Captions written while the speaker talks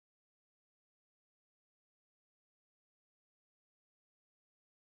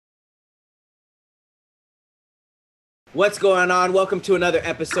What's going on? Welcome to another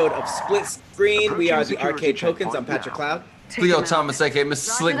episode of Split Screen. We are the Arcade Tokens. I'm Patrick Cloud. Khleo Thomas, aka Mr.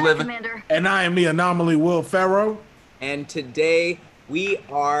 Slick Living. And I am the anomaly Will Pharaoh. And today we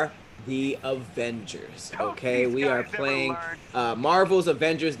are the Avengers. Okay, we are playing Marvel's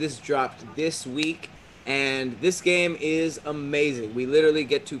Avengers. This dropped this week, and this game is amazing. We literally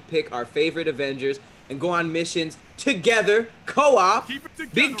get to pick our favorite Avengers and go on missions together, co-op,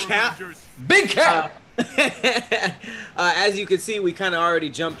 big cap. Big cap! As you can see, we kind of already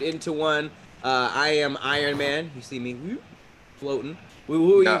jumped into one. I am Iron Man. You see me floating.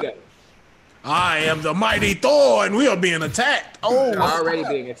 Who are you guys? I am the mighty Thor, and we are being attacked. Oh, We're already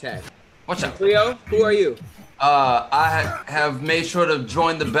being attacked. Watch out. Khleo, who are you? I have made sure to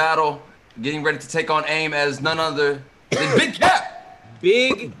join the battle, getting ready to take on AIM as none other than Big Cap!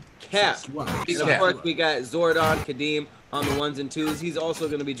 Big Cap. Big And of course, we got Zordon Kadeem on the ones and twos. He's also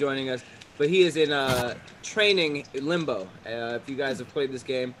going to be joining us, but he is in training limbo. If you guys have played this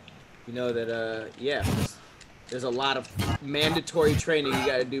game, you know that, yeah, there's a lot of mandatory training you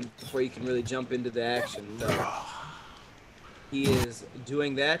got to do before you can really jump into the action. So he is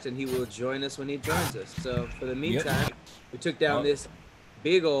doing that, and he will join us when he joins us. So for the meantime, we took down this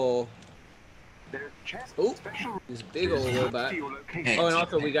big ol' this big old robot. Oh, and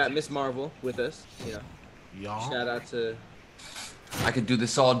also we got Miss Marvel with us. You know, shout out to. I could do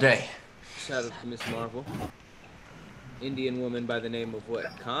this all day. Shout out to Miss Marvel. Indian woman by the name of what?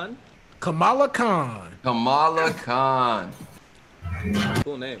 Khan? Kamala Khan. Kamala Khan.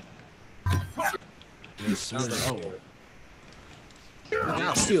 Cool name. Yes,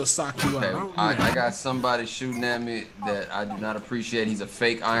 I'll still sock you Okay, out. I got somebody shooting at me that I do not appreciate. He's a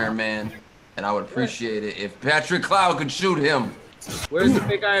fake Iron Man, and I would appreciate it if Patrick Cloud could shoot him. Where's the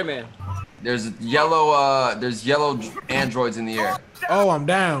fake Iron Man? There's yellow androids in the air. Oh, I'm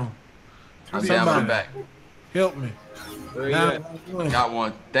down. I'm down with the back. Help me. Where are you at? Got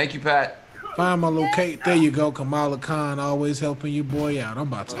one. Thank you, Pat. Find my locate. There you go. Kamala Khan always helping you boy out. I'm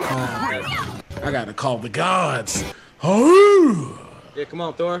about to call. I got to call the gods. Oh! Yeah, come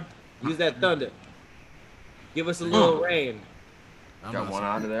on, Thor. Use that thunder. Give us a little rain. Got one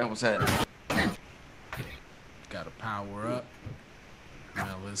out of there. What's that? Got to power up.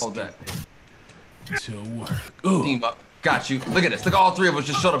 Now let's Hold that. to work. Ooh. Team up. Got you. Look at this. Look, all three of us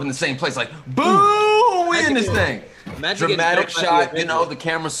just showed up in the same place. Like, boom! We in this thing. Imagine Dramatic getting jumped by shot. the You know, the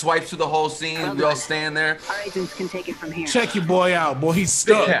camera swipes through the whole scene. We all stand there. Our agents can take it from here. Check your boy out, boy. He's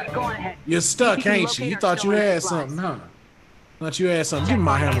stuck. Yeah. Go on ahead. You're stuck, You can ain't you? locate You our thought you stolen had supplies. something, huh? Thought you had something. Give me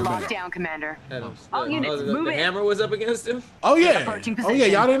my hammer Locked back. down, Commander. All units, move the in. hammer was up against him? Oh yeah. Approaching Oh yeah.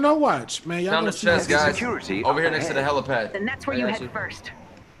 position. Y'all didn't know. Watch, man. Y'all Down the gonna see chest, that. guys. Security Over here up next to the ahead. helipad. Then that's where I you got head you. first.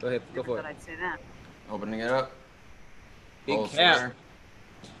 Go ahead, go for But it. I'd say that. Opening it up. Big Oh, Cap. swear.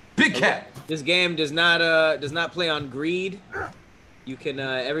 Big Cap. This game does not play on greed. You can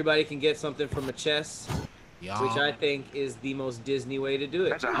everybody can get something from a chest, Y'all. which I think is the most Disney way to do it.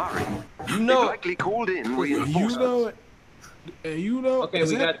 There's a hurry. You They've know it. likely called in You reinforcements. know it. And you know. Okay,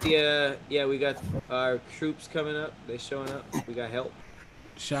 is we that- got the we got our troops coming up. They showing up. We got help.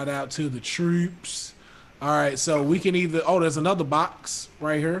 Shout out to the troops. All right, so we can either. Oh, there's another box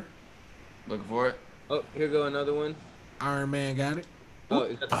right here. Looking for it. Oh, here go another one. Iron Man got it. Oh,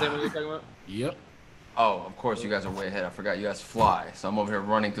 is that the same one you're talking about? Yep. Oh, of course, you guys are way ahead. I forgot you guys fly. So I'm over here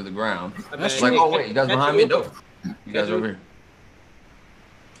running through the ground. That's It's like, true. oh, wait, you guys behind me? No. You guys are over here.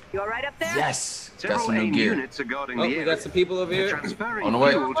 You all right up there? Yes. Got Several some new AIM gear. units are guarding Oh, the we area. got some people over They're here. transferring On the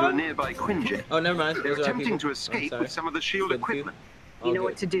way. fuel to a nearby Quinjet. Oh, never mind. They're Those are our attempting people. to escape sorry. with some of the shield Good for you. equipment. You know All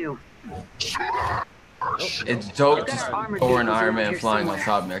what to do. It's dope to Got see armored Thor and vehicles Iron around Man here flying on somewhere.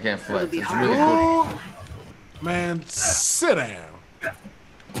 top of me. I can't flex. It'll be It's hard. really cool. Oh, man, sit down.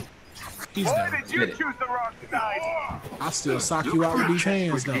 He's down. Get it. I'll still sock you out with these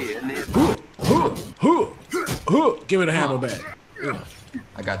hands though. Here nearby. Give me the hammer back. Yeah.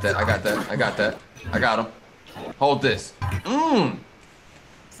 I got that. I got that. I got that. I got him. Hold this. Mmm.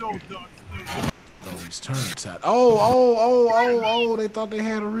 These turns out. Oh, they thought they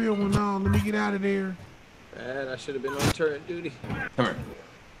had a real one. No, let me get out of there. Man, I should have been on turret duty. Come here.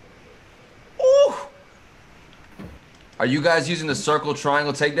 Ooh. Are you guys using the circle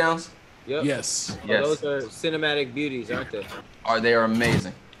triangle takedowns? Yep. Yes. Oh, Yes. those are cinematic beauties, aren't they? They are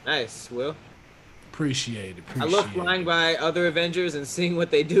amazing. Nice, Will. Appreciate it. I love flying by other Avengers and seeing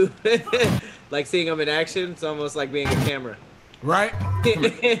what they do. Like seeing them in action. It's almost like being a camera. Right?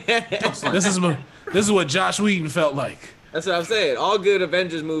 This is what Josh Whedon felt like. That's what I'm saying. All good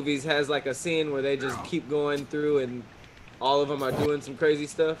Avengers movies has like a scene where they just keep going through and all of them are doing some crazy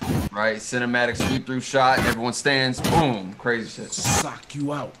stuff. Right? Cinematic sweep through shot. Everyone stands. Boom. Crazy shit. Sock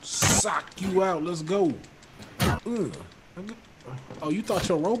you out. Sock you out. Let's go. Oh, you thought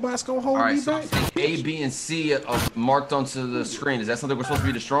your robot's gonna hold All right, me so back? A, B, and C are marked onto the screen. Is that something we're supposed to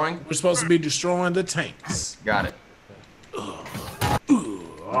be destroying? We're supposed to be destroying the tanks. Got it.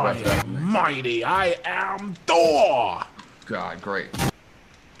 I am mighty. I am Thor. God, great.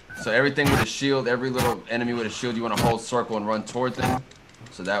 So everything with a shield, every little enemy with a shield, you want to hold circle and run towards them.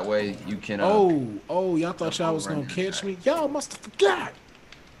 So that way you can. Oh, y'all thought y'all was gonna catch me? Y'all must have forgot.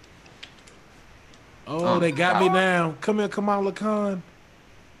 Oh, they got me down. Come here, Kamala Khan.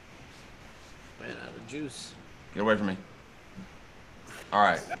 Man, out of juice. Get away from me. All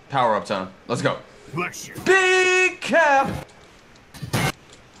right, power up time. Let's go. Bless you. Big Cap.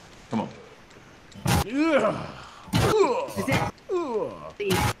 Come on. Yeah.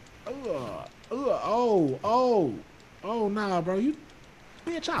 Oh, nah, bro. You,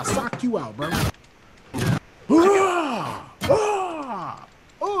 bitch, I'll sock you out, bro.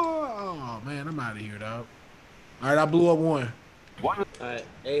 Oh, man, I'm out of here, dog. All right, I blew up one. All right,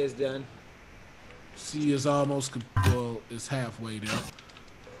 A is done. C is almost, well, it's halfway there.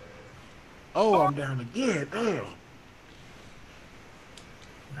 Oh, I'm down again. Damn. You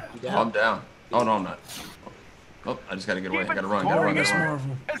Oh, down? I'm down. Oh, no, I'm not. Oh, I just got to get away. I got to run. Got to run. Miss Got to run.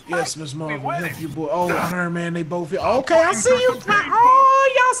 Marvel. Yes, Miss Marvel. Help you, boy. Oh, Iron Man, they both here. Okay, I see you.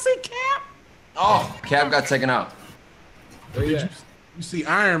 Oh, y'all see Cap? Oh, Cap got taken out. Where you at? You see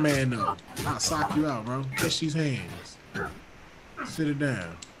Iron Man, though. I'll sock you out, bro. Catch these hands. Sit it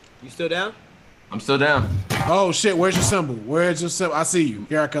down. You still down? I'm still down. Oh, shit. Where's your symbol? Where's your symbol? I see you.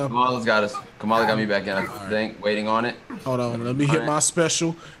 Here I come. Kamala's got us. Kamala got me back in, I think. Waiting on it. Hold on. Let me hit my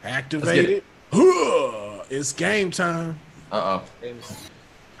special. Activate Let's get it. It's game time. Uh-oh. Famous.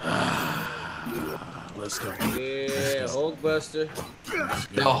 Let's go. Yeah, Hulkbuster.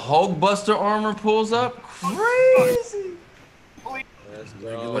 The Hulkbuster armor pulls up. Crazy. Let's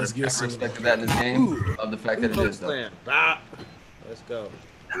go. Let's get I some. respected that in this game. Love the fact that it is, though. Slam. Bop. Let's go.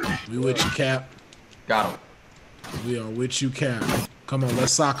 We with you, Cap. Got him. We are with you, Cap. Come on,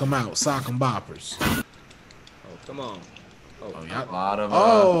 let's sock them out. Sock them boppers. Oh, come on. Oh, Oh, A yeah. lot of.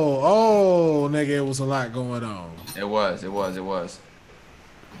 Oh, nigga, it was a lot going on. It was. It was. It was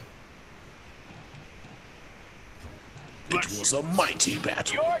a mighty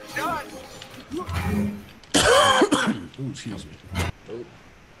battle. Ooh, excuse me.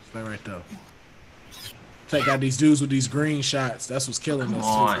 Stay right there. Take out these dudes with these green shots. That's what's killing Come us.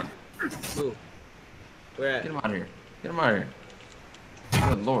 on. Ooh. Where at? Get him out of here. Get him out of here.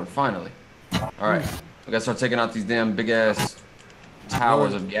 Good Lord, finally. All right. We gotta start taking out these damn big ass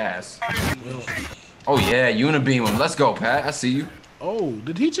towers of gas. Oh yeah, unibeam them. Let's go, Pat. I see you. Oh,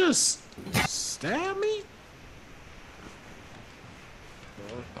 did he just stab me?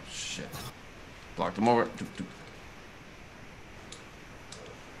 Oh shit. Blocked him over.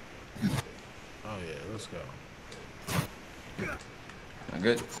 Oh yeah, let's go. Not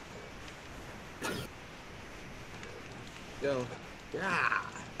good. Go. Yeah.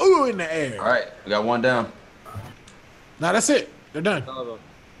 Ooh, in the air. All right, we got one down. Now that's it. They're done. All of them.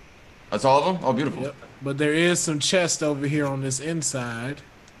 That's all of them? Oh, beautiful. Yep. But there is some chest over here on this inside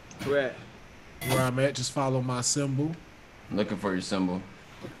Where at? where I'm at. Just follow my symbol. I'm looking for your symbol.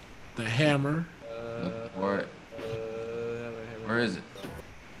 The hammer. Looking for it. Where is it?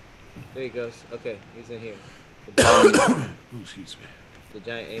 There he goes. Okay, he's in here. Ooh, excuse me. The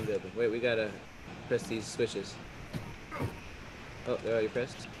giant aim building. Wait, we gotta press these switches. Oh, they're already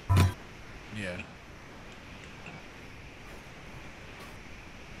pressed? Yeah.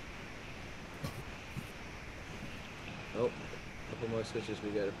 Oh, couple more switches we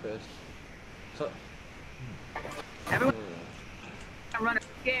gotta press. So, Everyone, I'm running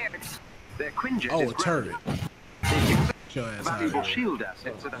scared. Their Quinjet Oh, is a turret. Get your ass out valuable of here. shield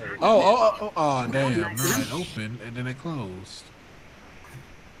assets that are Oh, damn. No, it opened and then it closed.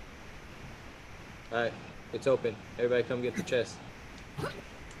 alright, it's open. Everybody come get the chest.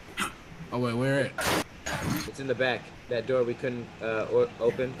 Oh, wait, where at? It's in the back. That door we couldn't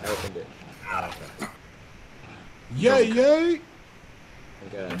open, I opened it. Yay, yay.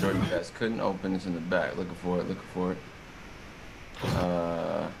 Okay. The door you guys couldn't open. It's in the back. Looking for it. Looking for it.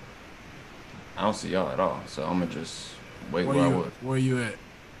 I don't see y'all at all. So I'm gonna just wait where I would. Where you at?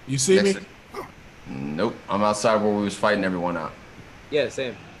 You see Next me? to- Nope. I'm outside where we was fighting everyone out. Yeah,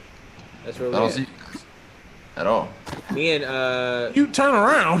 same. That's where I we don't at. see you guys at all. Me and You turn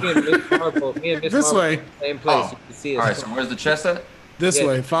around. me and Miss Marvel, This Marvel way. in the same place. Oh. You can see All us. right. So where's the chest at? This Yeah,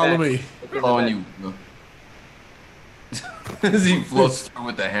 way. Follow back. me. It's in the Following back. you. As he floats through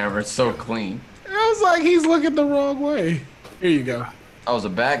with the hammer, it's so clean. I was like, he's looking the wrong way. Here you go. That was a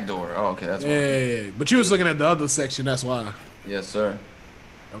back door. Oh, okay, that's why. Yeah, but you was looking at the other section. That's why. Yes, sir.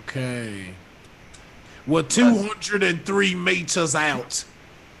 Okay. We're 203 meters out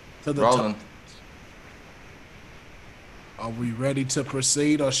to the Rolling. top. Are we ready to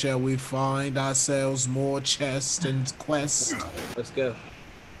proceed, or shall we find ourselves more chests and quests? Let's go.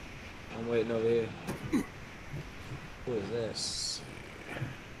 I'm waiting over here. Who is this?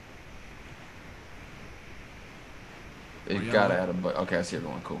 You gotta add a but. Okay, I see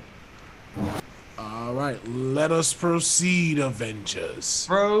everyone. Cool. All right, let us proceed, Avengers.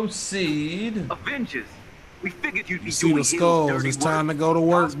 Proceed. Avengers. We figured you'd be You see doing the skulls. It's time to go to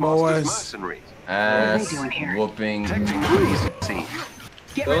work, boys. Mercenaries. Ass whooping. Technically,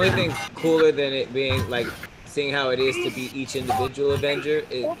 The only thing cooler than it being like seeing how it is to be each individual Avenger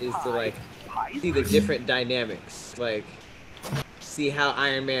is to like see the different dynamics. Like see how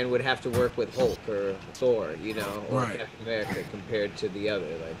Iron Man would have to work with Hulk or Thor, you know, or Right. Captain America compared to the other.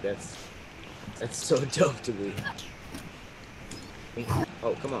 Like that's so dope to me.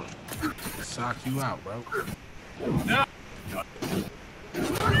 Oh, come on. Sock you out, bro.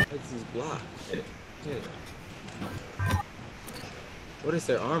 What's his block? What is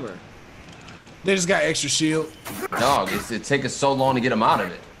their armor? They just got extra shield. Dog, it take us so long to get him out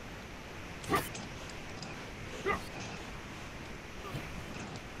of it.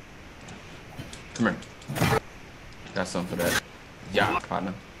 Come here. Got something for that. Yeah,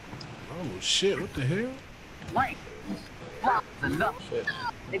 partner. Oh shit! What the hell? Right. Enough. Shit.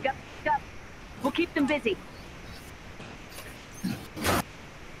 They've got. We'll keep them busy.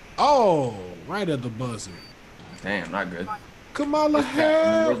 Oh, right at the buzzer. Damn, not good. Kamala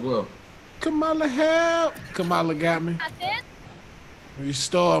help! Well. Kamala help! Kamala got me.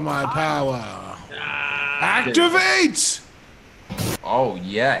 Restore my power. Activate! Oh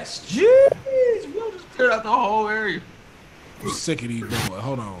yes. Jeez, we'll just clear out the whole area. I'm sick of these boys.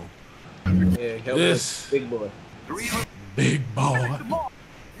 Hold on. Yeah, help This- us, big boy. Big boy.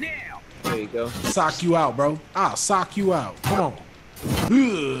 now. There you go. Sock you out, bro. I'll sock you out. Come on.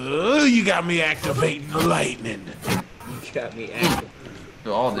 You got me activating the lightning. You got me active.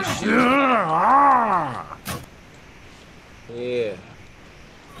 Do all this shit. Ah. Yeah.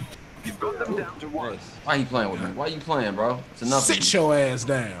 You've got them down to one. Nice. Why you playing with me? Why you playing, bro? It's enough. Sit your ass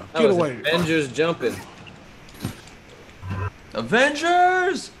down. That Get was away. Avengers jumping.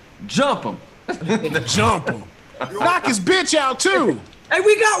 Avengers, jump him. Jump him. Knock his bitch out, too. Hey,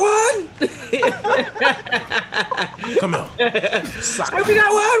 we got one! Come on. Sock. Hey, we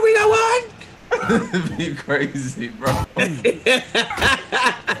got one! We got one! Be crazy, bro.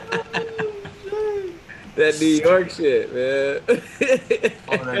 That New York shit, man.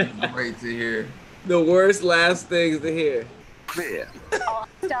 Oh, that's great to hear. The worst last things to hear. Clear. All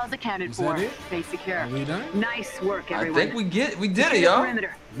styles accounted Is that for. it? Stay secure. Are we done? Nice work, I everyone. think we did Secure it, the y'all.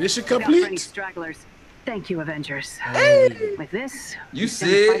 perimeter. Mission Look out for any complete. stragglers. Thank you, Avengers. Hey. With this, You we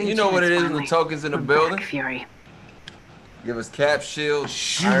stand a see it. fighting You know what it chance is when the finally. tokens in the We're building. back, Fury. Give us Cap Shield,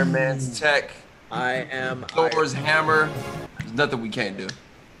 Iron Man's tech, I am Thor's hammer. There's nothing we can't do.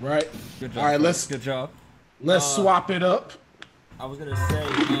 Right. Good job. All right, Chris. Good job. let's swap it up. I was gonna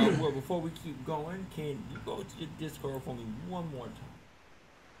say, well, before we keep going, can you go to your Discord for me one more time?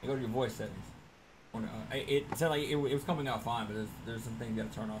 And go to your voice settings. It sounded like it was coming out fine, but there's some things you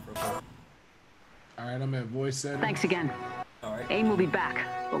gotta turn off real quick. All right, I'm at voice settings. Thanks again. All right. AIM will be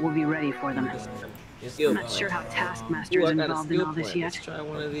back, but we'll be ready for them. I'm not sure how Taskmaster Ooh, is I got a involved in skill all this point. yet. Let's try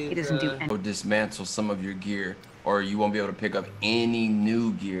one of these. He doesn't do any. Or dismantle some of your gear, or you won't be able to pick up any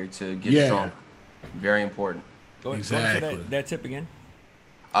new gear to get Yeah. strong. Very important. Go Exactly. to that tip again.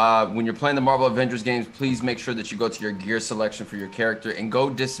 When you're playing the Marvel Avengers games, please make sure that you go to your gear selection for your character and go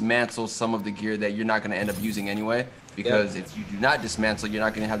dismantle some of the gear that you're not going to end up using anyway. Because if you do not dismantle, you're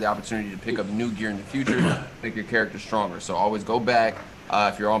not going to have the opportunity to pick up new gear in the future, make your character stronger. So always go back.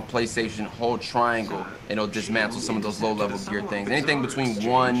 If you're on PlayStation, hold triangle, and it'll dismantle some of those low-level gear things. Anything between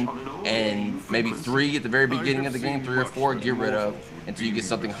 1 and maybe 3 at the very beginning of the game, 3 or 4, get rid of until you get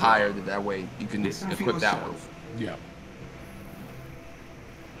something higher. That way you can equip that one. Yeah.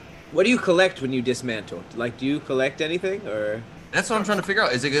 What do you collect when you dismantle? Like, do you collect anything, or? That's what I'm trying to figure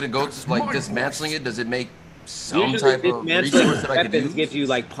out. Is it going to go to like dismantling it? Does it make some Usually type of dismantling resource that I could weapons use? give you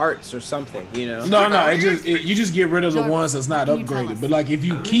like parts or something, you know? No, you just get rid of the ones that's not upgraded. But like if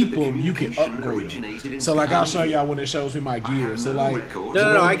you keep them, you can upgrade them. So like I'll show y'all when it shows me my gear. So like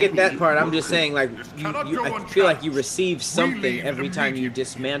No, I get that part. I'm just saying, like, I feel like you receive something every time you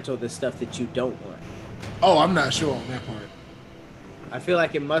dismantle the stuff that you don't want. oh, I'm not sure on that part. I feel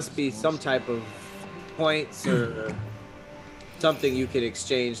like it must be some type of points or something you could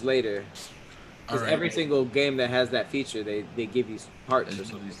exchange later. Because Alright. every single game that has that feature, they give you parts or There's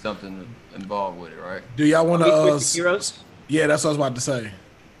something. something involved with it, right? Do y'all want We to? switch to heroes? Yeah, that's what I was about to say.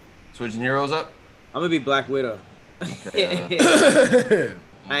 Switching heroes up? I'm gonna be Black Widow. Okay,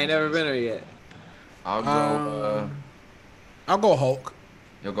 I ain't never been her yet. I'll go. I'll go Hulk.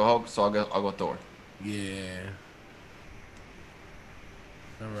 You'll go Hulk, so I'll go Thor. Yeah.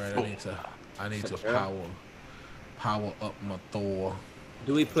 All right, I need to power up my Thor.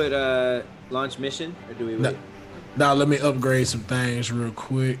 Do we put launch mission or do we wait? Now let me upgrade some things real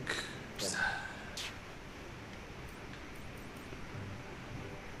quick.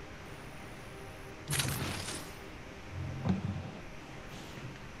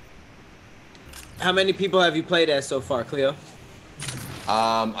 How many people have you played as so far, Khleo?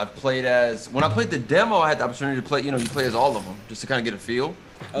 I've played as when I played the demo, I had the opportunity to play. You play as all of them just to kind of get a feel.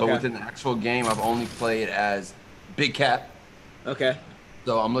 But within the actual game, I've only played as Big Cap. Okay.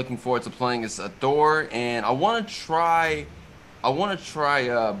 So I'm looking forward to playing as Thor, and I want to try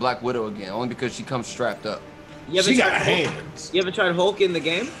Black Widow again, only because she comes strapped up. She got hands. You haven't tried Hulk in the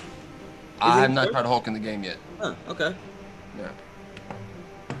game? I have not tried Hulk in the game yet. Huh, okay. Yeah.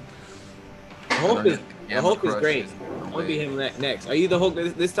 Hulk is great. I'll be him next. Are you the Hulk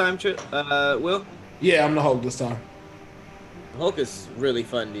this time, Will? Yeah, I'm the Hulk this time. Hulk is really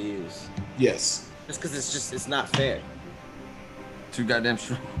fun to use. Yes. Just because it's not fair. Too goddamn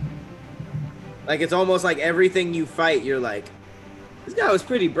strong. Like, it's almost like everything you fight, you're like, this guy was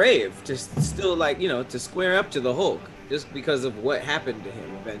pretty brave to still, like, to square up to the Hulk just because of what happened to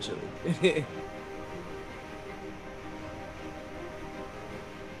him eventually.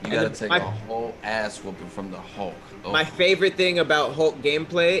 You gotta take a whole ass whooping from the Hulk. Oh. My favorite thing about Hulk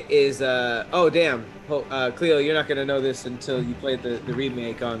gameplay is, oh damn, Khleo, you're not gonna know this until you play the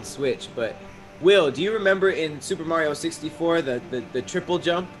remake on Switch, but Will, do you remember in Super Mario 64 the triple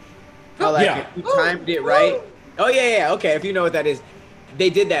jump? How like if you timed it right? Oh yeah, okay, if you know what that is. They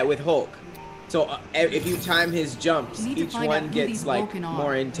did that with Hulk. So if you time his jumps, each one gets like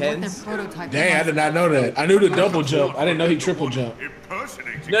more intense. Dang, I did not know that. I knew the double jump. I didn't know he triple jump.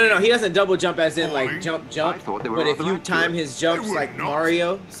 No, he doesn't double jump as in like jump. But if you time his jumps like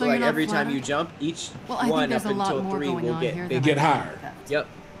Mario, so like every time you jump, each one up until 3 will get higher. Yep.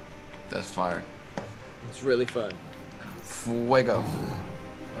 That's fire. It's really fun. Fuego.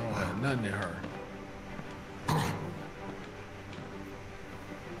 I don't have nothing in her.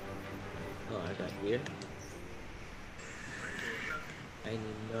 Oh, I got gear. I didn't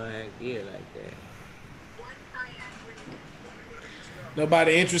even know I had gear like that.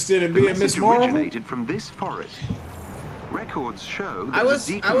 Nobody interested in being Miss Marvel? Originated from this forest. Records show that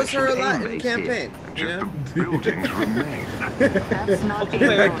I was her a lot in the campaign. The buildings remain. That's not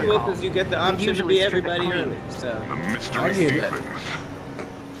Multiplayer cool because you get the option to be everybody early. So A mystery I get it. deepens.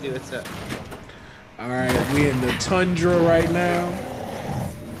 see what's up. All right, we in the tundra right now.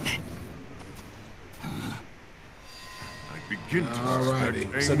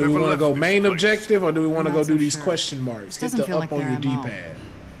 Alrighty. So do we want to go main objective or do we want to go do these question marks? Hit the up on your D-pad.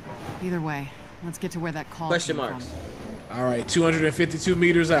 Either way, let's get to where that call Question came marks. from. All right, 252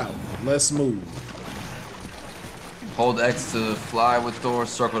 meters out. Let's move. Hold X to fly with Thor,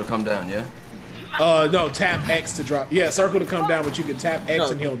 circle to come down, yeah? No, tap X to drop. Yeah, circle to come down, but you can tap X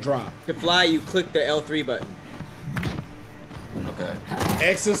and he'll drop. To fly, you click the L3 button. Okay.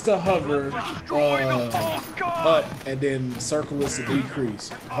 X is to hover, up, and then circle is to decrease.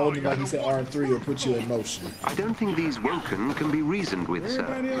 Holding, like you said, R3 will put you in motion. I don't think these Woken can be reasoned with, sir.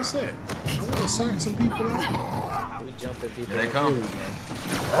 Everybody else said. I want to suck some people out. We jump at people. Here they come.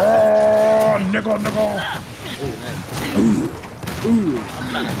 Oh, nigga. Ooh, nice. I'm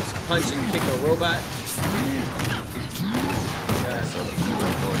trying to just punch and kick a robot. Yeah, so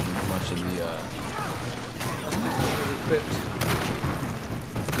much of the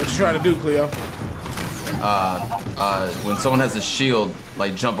What you trying to do, Khleo? when someone has a shield,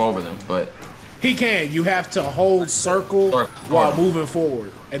 like jump over them, but He can. You have to hold circle while moving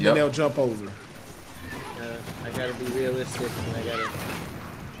forward, and then Yep. they'll jump over. I gotta be realistic and I gotta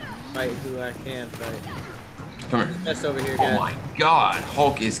fight who I can fight. come here. That's over here, Oh guys. my God,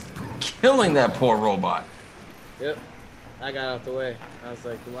 Hulk is killing that poor robot. Yep. I got out the way. I was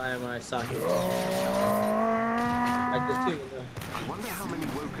like, why am I socking? Like this too. I wonder how many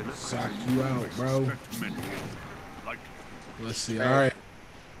Woken are Sock you out, bro. Let's see. All right.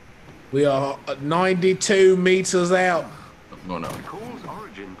 We are 92 meters out. I'm going out. The call's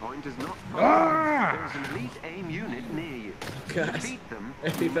origin point is not far. Ah! There's an elite AIM unit near you. Gosh, Defeat them,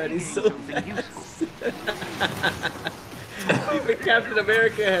 everybody's you so gain something fast. useful. Even Captain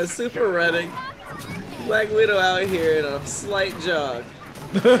America has super running. Black Widow out here in a slight jog.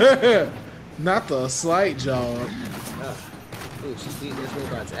 Not the slight jog. Ooh, she's beating this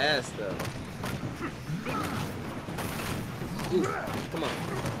robot's ass though. Ooh, come on.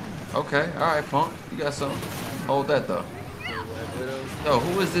 Okay, alright, punk. You got something. Hold that though. Yo,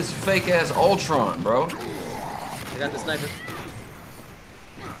 who is this fake ass Ultron, bro? I got the sniper.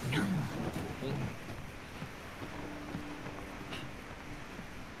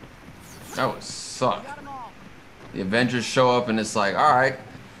 That would suck. The Avengers show up and it's like, alright,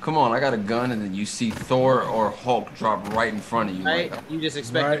 come on, I got a gun, and then you see Thor or Hulk drop right in front of you. Right? Like, You just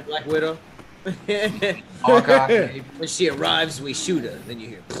expect Black Widow. Hawkeye. When she arrives, we shoot her. Then you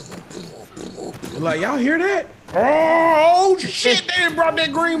hear. Like, y'all hear that? Oh shit! They done brought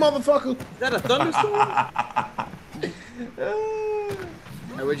that green motherfucker. Is that a thunderstorm?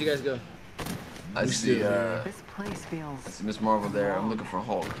 Alright, where'd you guys go? I see, This place I feels. see Miss Marvel there. I'm looking for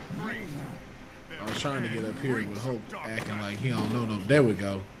Hulk. I was trying to get up here with Hope acting like he don't know no. There we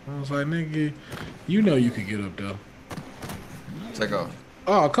go. I was like, nigga, you know you could get up there. Take off.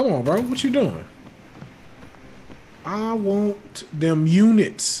 Oh, come on, bro. What you doing? I want them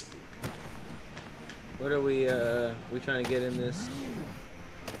units. What are we trying to get in this?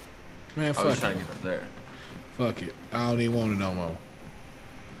 Man, I was fuck trying it. to get up there. Fuck it. I don't even want it no more.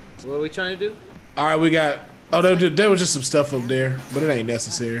 What are we trying to do? All right, we got. Oh, there was just some stuff up there, but it ain't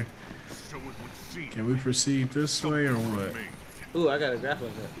necessary. Can we proceed this way or what? Ooh, I got a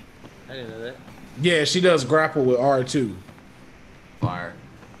grappling hook. I didn't know that. Yeah, she does grapple with R2. Fire.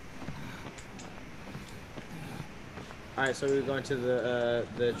 Alright, so we're going to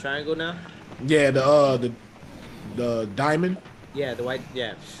the triangle now? Yeah, the diamond. Yeah, the white.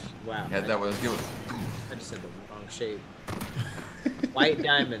 Yeah. Wow. Yeah, that was good. I just said the wrong shape. White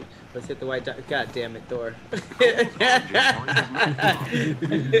diamond. Let's hit the white diamond. God damn it, Thor.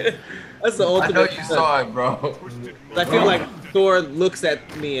 That's the ultimate. I know you saw it, bro. I feel like Thor looks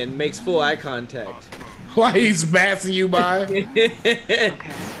at me and makes full eye contact. Why he's passing you by?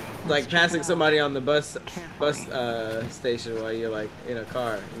 Like passing somebody on the bus station while you're like in a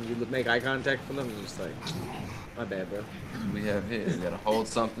car and you make eye contact with them and you're just like, my bad, bro. We have here. We gotta hold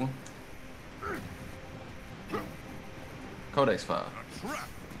something. Codex file.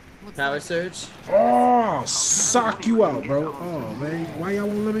 Power surge. Oh, sock you out, bro. Oh, man. Why y'all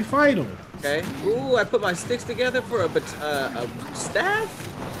won't let me fight him? Okay. Ooh, I put my sticks together for a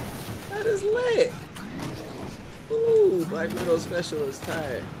staff. That is lit. Ooh, Black Widow specialist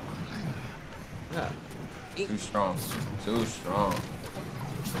tired. Ah. Too strong. Too strong.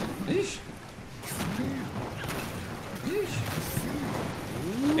 Yeesh. Yeesh.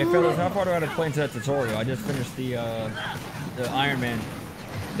 Hey fellas, how far do I have to play into that tutorial? I just finished the Iron Man.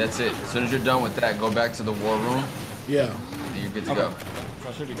 That's it. As soon as you're done with that, go back to the war room, Yeah. and you're good to go. So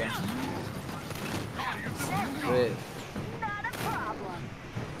I should be done. Wait.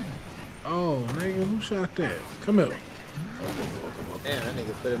 Oh, nigga, who shot that? Come here. Damn, that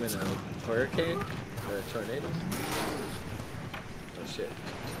nigga put him in a hurricane or a tornado. Oh shit.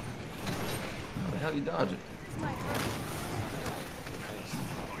 How the hell you dodge it?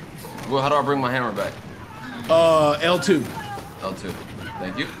 Well, how do I bring my hammer back? L2. L2.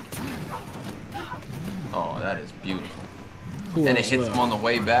 Thank you. Oh, that is beautiful. Who And it else hits left? them on the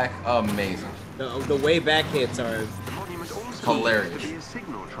way back. Amazing. The way back hits are The monument also Hilarious. be a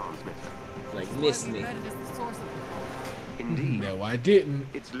signal transmitter. like miss me. Indeed, No, I didn't.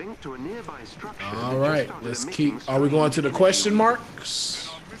 it's linked to a nearby structure. All that right, just started let's emitting keep. Are we going to the strange question energy. marks?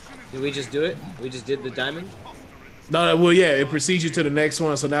 Did we just do it? We just did the diamond? No, well, yeah, it precedes you to the next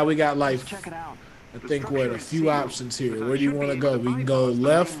one. So now we got like, Check it out. I think what, a few options here. Where do you want to go? We can go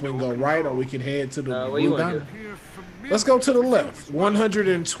left, we can go right, or we can head to the What do you blue want to do? diamond. Let's go to the left.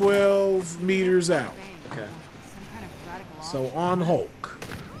 112 meters out. Okay. So on Hulk.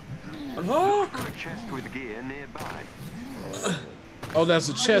 Oh, A chest with gear nearby. Oh, that's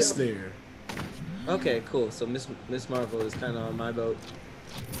a chest there. okay, cool. So Miss Marvel is kind of on my boat.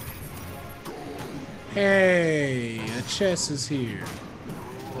 Hey, a chest is here.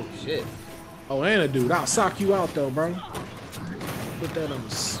 Oh shit. Oh, and a dude. I'll sock you out though, bro. Put that on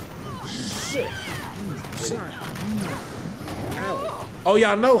the shit. Sorry. Ow. Oh,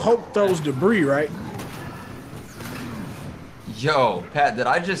 y'all know Hulk throws debris, right? Yo, Pat, did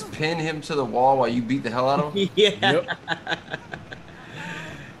I just pin him to the wall while you beat the hell out of him? Yeah. Yep.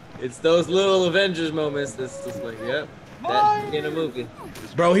 It's those little Avengers moments that's just like, yep, that in a movie.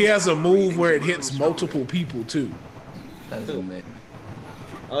 Bro, he has a move where it hits multiple people too. That is amazing.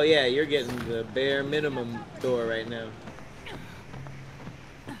 Oh yeah, you're getting the bare minimum Thor right now.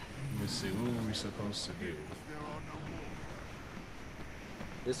 Let's see, what were we supposed to do?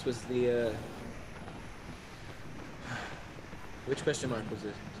 This was the which question mark was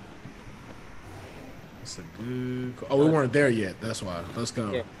this? That's a good. Oh, we weren't there yet. That's why. Let's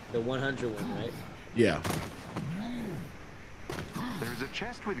go. Yeah, the 100 one, right? Yeah. There is a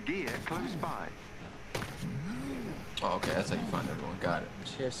chest with gear close by. Oh, okay, that's how you find everyone. Got it.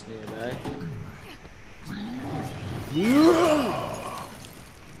 Chest nearby.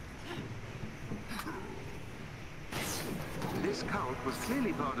 This cult was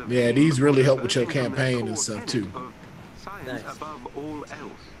clearly part of Yeah, these really help with your campaign and stuff too. Science Nice. above all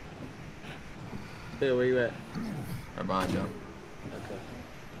else. Phil, where you at? Right behind you. Okay.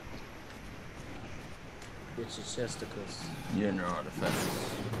 Get your chesticles. You're in your artifacts.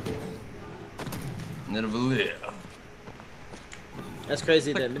 Nidavellir. That's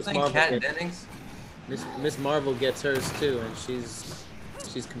crazy that Miss Marvel Kat gets, Dennings? Miss Marvel gets hers too, and she's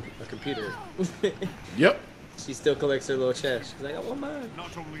a computer. Yep. She still collects her little chest. She's like, I want mine.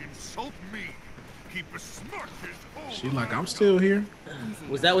 Not only insult me, he besmirches all She like, I'm still here.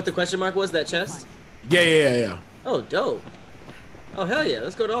 Was that what the question mark was? That chest? Yeah. Oh, dope. Oh hell yeah!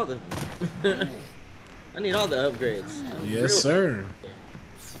 Let's go to all the. I need all the upgrades. Yes, sir.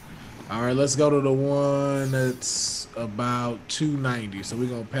 All right, let's go to the one that's about 290. So we're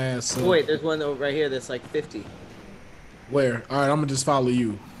gonna pass. Oh, wait, there's one over right here that's like 50. Where? All right, I'm gonna just follow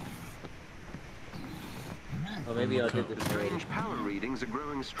you. Oh, maybe I'll get this already. Strange power readings are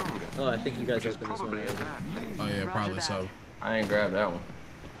growing stronger. Oh, I think you guys Which is opened this one probably a already. bad thing. Oh yeah, Roger probably that. so. I ain't grabbed that one.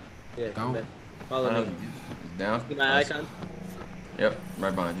 Yeah, come Go. back. Follow me. Down? See my icon? Yep,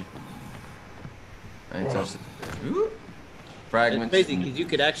 right behind you. I ain't touched it. Ooh. It's Fragments. crazy because you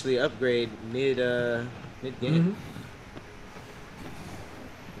could actually upgrade mid game.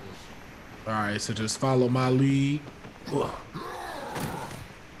 All right, so just follow my lead.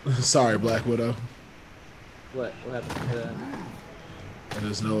 Sorry, Black Widow. What happened to that? I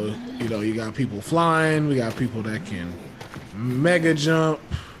just know, you got people flying. We got people that can mega jump.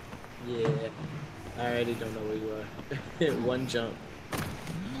 Yeah, I already don't know where you are. One jump.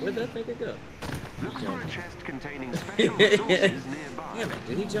 Where'd that nigga go? Look for a chest containing special resources nearby. Damn it,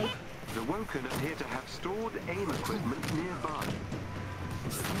 did he jump? The Woken appear to have stored aim equipment nearby.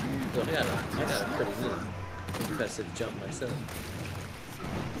 Oh, I got a pretty neat impressive jump myself.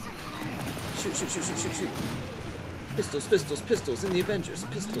 Shoot. Pistols in the Avengers.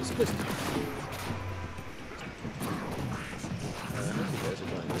 Pistols. I hope you guys are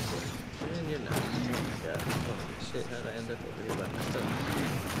going this way. And you're not. Oh my god. Holy shit, how'd I end up over here by myself?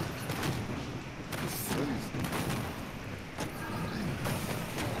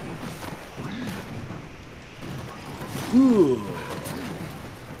 Ooh.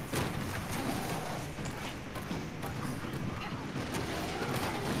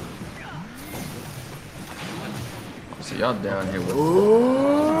 So y'all down here with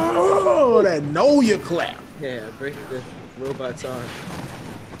Oh, that know you clap. Yeah, break the robot's arm.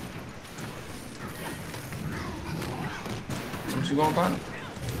 what you want, partner?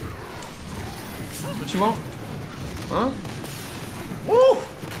 What you want? Huh? Woo.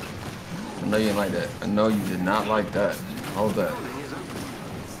 I know you didn't like that. I know you did not like that. Hold that. Building is open.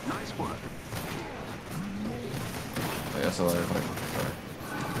 Nice work. Oh, yeah, so like,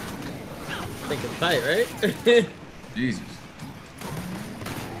 Thinking fight, right? Jesus.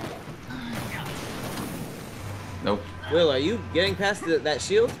 Nope. Will, are you getting past that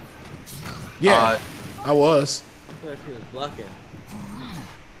shield? Yeah, I was. I feel like he was blocking.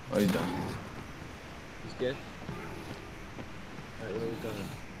 Oh, he's done. He's good. Alright, what are we doing?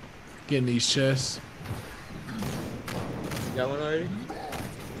 Getting these chests. You got one already?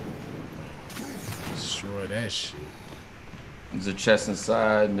 Destroy that shit. There's a chest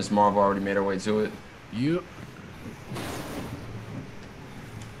inside. Miss Marvel already made her way to it. Yep.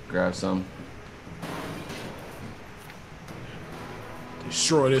 Grab some.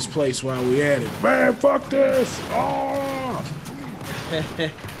 Destroy this place while we at it. Man, fuck this. Oh.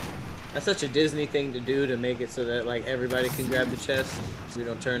 That's such a Disney thing to do to make it so that like everybody can grab the chest, so we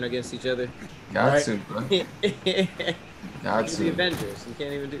don't turn against each other. Got Right. to, bro. You're Got the to. Avengers. You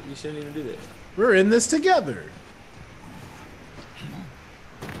can't even do. You shouldn't even do that. We're in this together.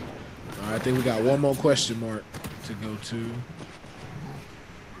 All right, I think we got one more question mark to go to.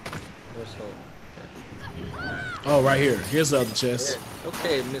 What's hope? Oh, right here. Here's the other chest.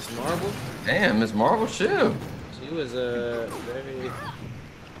 Okay, Miss Marvel. Damn, Miss Marvel, chill. She was very.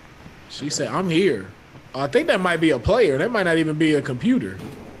 She said, I'm here. I think that might be a player. That might not even be a computer.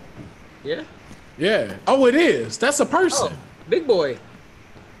 Yeah. Yeah. Oh, it is. That's a person. Oh, big boy.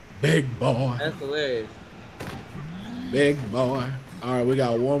 Big boy. That's hilarious. Big boy. All right, we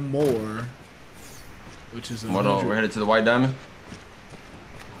got one more, which is Hold on, we're headed to the White Diamond.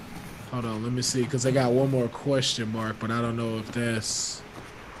 Hold on, let me see, because I got one more question mark, but I don't know if that's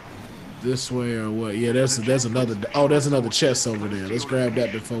this way or what. Yeah, there's another. Oh, there's another chest over there. Let's grab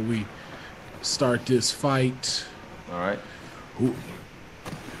that before we start this fight. All right. Ooh.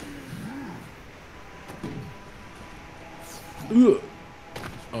 Ugh.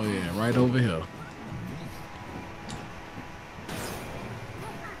 Oh yeah, right over here.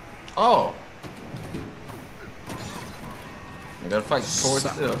 Oh. I gotta fight towards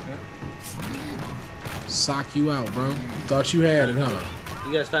still. Sock you out, bro. Thought you had it, huh?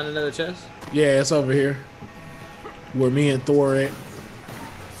 You guys found another chest? Yeah, it's over here. Where me and Thor at.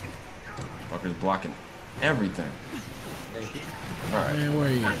 Fucker's blocking everything. Thank you. Alright. Man,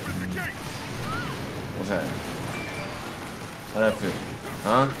 where you at? What's that? How'd that feel?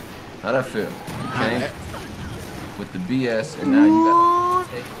 Huh? How'd that feel? Okay. With the BS, and now you gotta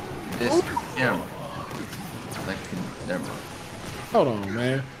take this camera. Like, never mind. Hold on,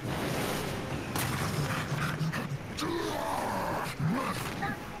 man.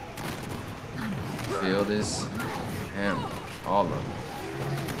 Feel this hammer. All of it.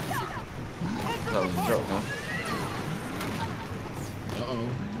 That was a joke, huh? Uh-oh.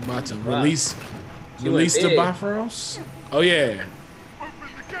 About to Wow. release You went the big. Bifrost. Oh yeah.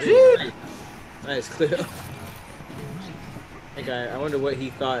 Nice, Khleo. That guy, I wonder what he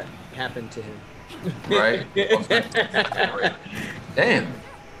thought happened to him. Right? Damn.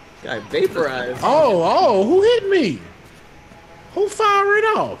 Guy vaporized. Oh, who hit me? Who fired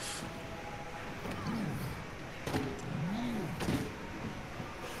it off?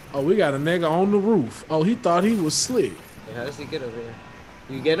 Oh, we got a nigga on the roof. Oh, he thought he was slick. Hey, how does he get over here?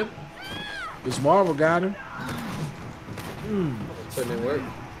 You get him? This Marvel got him. Putting in work.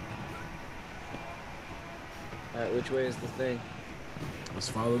 Alright, which way is the thing? Let's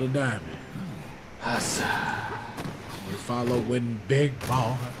follow the diamond. Asa. We follow when big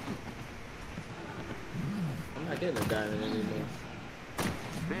ball. I'm not getting a diamond anymore.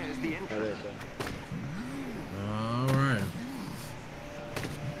 There's the Oh, entrance. there it is. All right.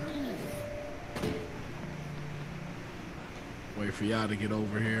 Wait for y'all to get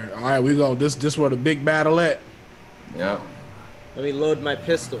over here. All right, we go. This where the big battle at. Yep. Let me load my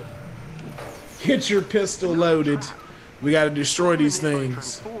pistol. Get your pistol loaded. We got to destroy these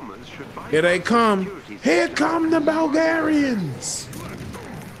things. Transformers should Here they bypass come. security Here come the Bulgarians.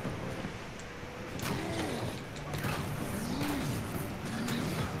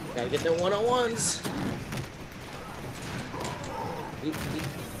 Gotta get them one-on-ones. Yeet,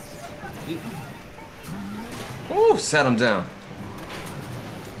 yeet. Yeet. Ooh, set him down.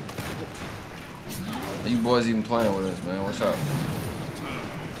 You boys even playing with us, man. What's up?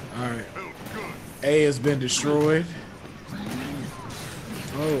 All right. A has been destroyed.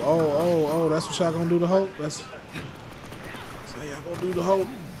 Oh, that's what y'all gonna do the Hulk? That's how y'all gonna do the Hulk.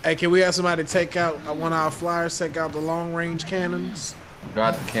 Hey, can we have somebody take out one of our flyers, take out the long range cannons?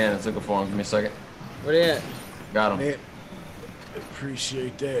 Got the cannon. Took it for him. Give me a second. Where they at? Got him. Man,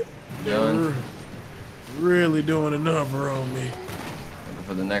 appreciate that. Done. Really doing a number on me. Looking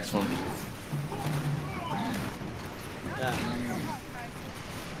for the next one. Yeah.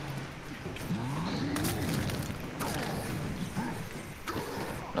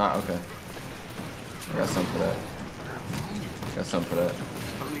 Ah, okay. I got some for that. Got some for that.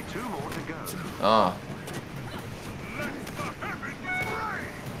 Only 2 more to go. Ah.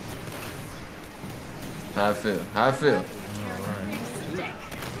 How I feel? How I feel?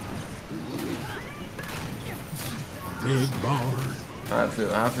 Big ball. How I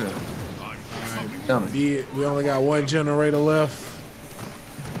feel? How I feel? Alright. Tell me. We only got one generator left.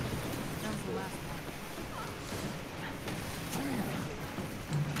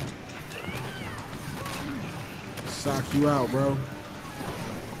 Sock you out, bro.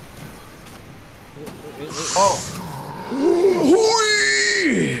 Oh.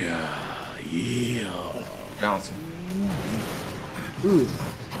 Yeah. Bouncing. Ooh.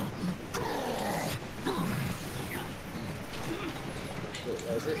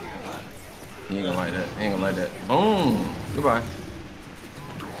 That's it. He ain't gonna like that. He ain't gonna like that. Boom. Goodbye.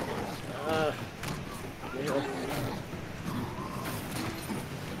 Yeah.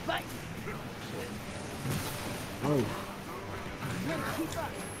 Oh.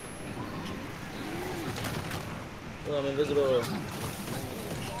 Well, I'm invisible.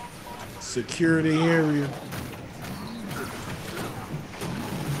 Security area.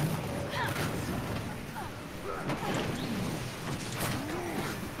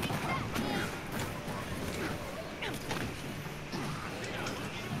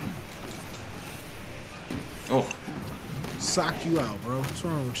 Oh. Sock you out, bro. What's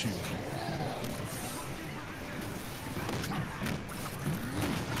wrong with you?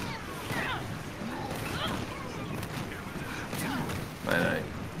 Man,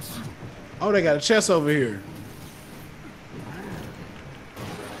 Oh, they got a chest over here.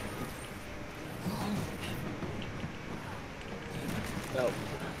 help.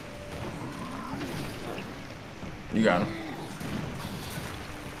 You got him.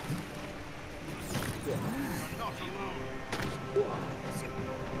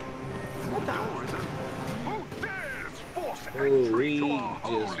 Oh, we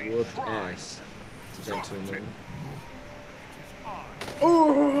just whooped ass, gentlemen.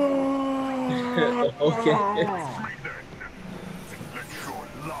 Okay.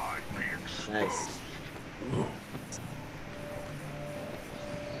 Nice.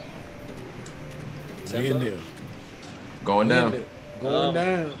 In there. Going down. Going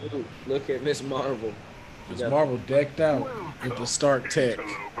down. Ooh, look at Miss Marvel. Miss Marvel decked out with the Stark tech. Thor,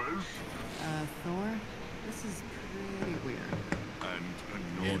 this is pretty weird.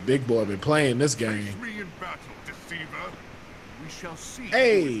 Yeah, Big Boy been playing this game.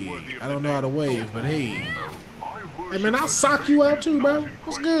 Hey, I don't know how to wave, but hey. Hey man, I'll sock you out too, bro.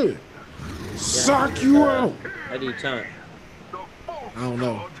 What's good? Sock you out. How do you taunt? I don't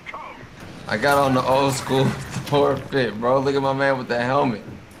know. I got on the old school Thor fit, bro. Look at my man with that helmet.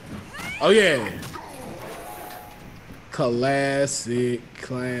 Oh yeah. Classic,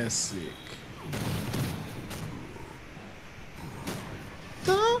 classic.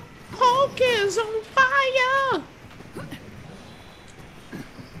 The Hulk is on fire.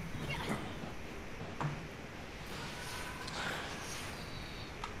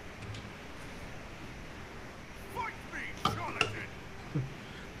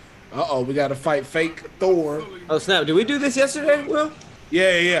 Uh-oh, we gotta fight fake Thor. Oh snap! Did we do this yesterday, Will?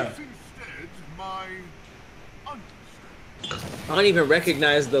 Yeah. I don't even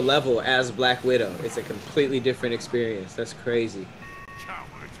recognize the level as Black Widow. It's a completely different experience. That's crazy.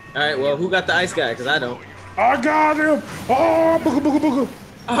 All right, well, who got the ice guy? Because I don't. I got him! Oh, booga, booga, booga.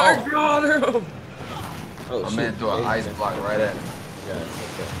 I got him! Oh, My shoot. man threw an ice block right at him. Yeah,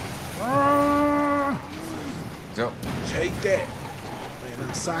 okay. Go. Take that. Man,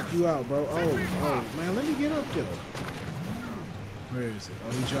 I'll sock you out, bro. Oh, man, let me get up there. Where is it?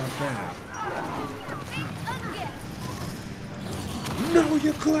 Oh, he dropped down. No,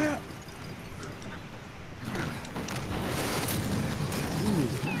 you clap.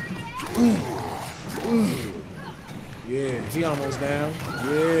 Ooh. Yeah, he almost down.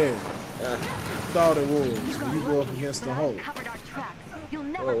 Yeah. Thought it was when you go up against the Hulk.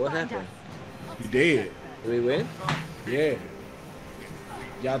 Oh, what happened? You dead. Did we win? Yeah.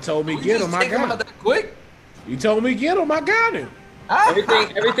 Y'all told me get him, I Take him got out him. that quick? You told me get him, I got him.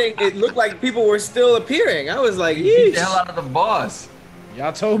 Everything, it looked like people were still appearing. I was like, Beat yeesh. the hell out of the boss.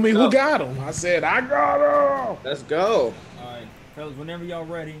 Y'all told me who got him. I said, I got him. Let's go. All right, fellas, whenever y'all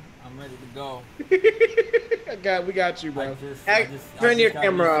ready, I'm ready to go. We got you, bro. Turn your got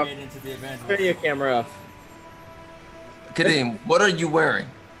camera off. initiated into the Avengers. Turn your camera off. Kadeem, what are you wearing?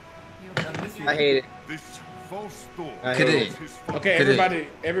 I hate it. This false Thor. I hate it. Kadeem, Okay, Kadeem.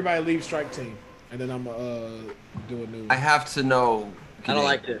 everybody leave strike team. And then I'm do a new I have to know. I don't Kadeem,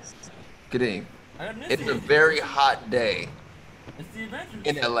 like this. Kadeem, I got it's a initiated. very hot day It's the Avengers.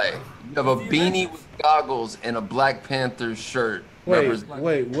 in LA. You have a beanie with goggles and a Black Panther shirt.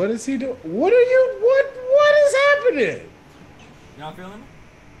 Wait, what is he doing? What is happening? Y'all feeling me?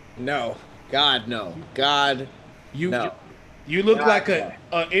 No. God, no. God, no. You look God, like a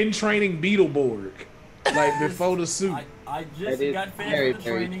in training Beetleborg. Like before the suit. I That just is got very, finished with the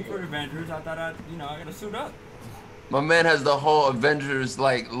very training true. for the Avengers. I thought I gotta suit up. My man has the whole Avengers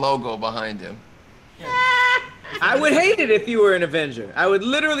like logo behind him. Yeah. I would hate it if you were an Avenger. I would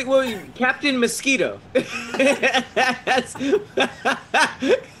literally, Captain Mosquito. That's, I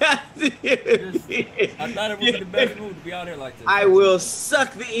thought it would be the best move to be out here like this. I will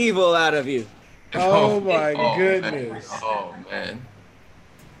suck the evil out of you. Oh my man. goodness. Oh man.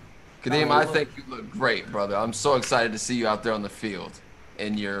 Kadeem, I think you look great, brother. I'm so excited to see you out there on the field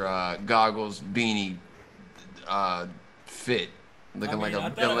in your goggles, beanie, fit, looking like a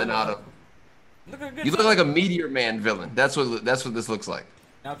villain out of. You look like a Meteor Man villain. That's what this looks like.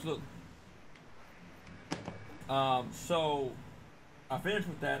 Absolutely. So I finished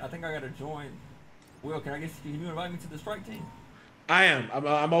with that. I think I gotta join. Will, can you invite me to the strike team? I am.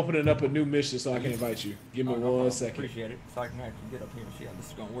 I'm opening up a new mission so I can invite you. Give me No 1 second. Appreciate it. So I can actually get up here and see how this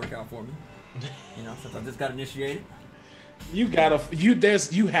is gonna work out for me. You know, since I just got initiated. You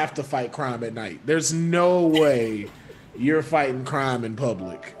have to fight crime at night. There's no way you're fighting crime in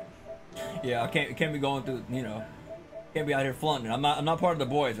public. Yeah, I can't be going through. Can't be out here flaunting. I'm not part of the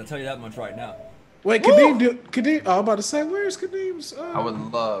boys. I'll tell you that much right now. Wait, Kadeem, I'm about to say, where's Kadeem's? I would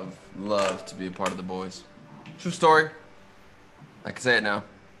love to be a part of the boys. True story. I can say it now.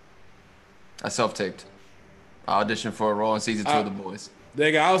 I self-taped. I auditioned for a role in season 2 of the boys.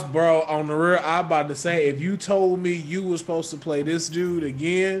 Nigga, I was, bro, on the real. I about to say, if you told me you was supposed to play this dude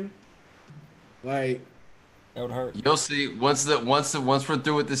again, like, That would hurt. You'll see once we're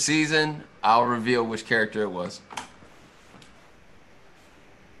through with the season, I'll reveal which character it was.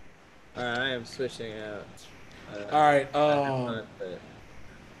 All right, I am switching out. all right,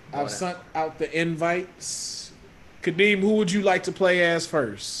 I've sent out the invites. Kadeem, who would you like to play as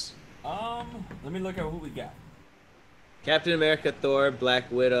first? Let me look at who we got. Captain America, Thor,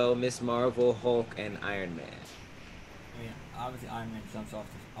 Black Widow, Miss Marvel, Hulk, and Iron Man. I mean, obviously Iron Man jumps off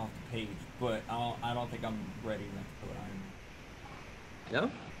the page, but I don't think I'm ready enough to put Iron Man.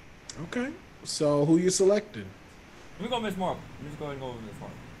 No? Okay, so who you selecting? Let me go Miss Marvel. Let me just go ahead and go with Miss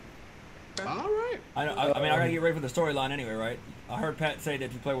Marvel. All right. I mean, I gotta get ready for the storyline anyway, right? I heard Pat say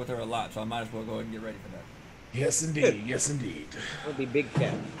that you play with her a lot, so I might as well go ahead and get ready for that. Yes, indeed. Yes, indeed. It'll be Big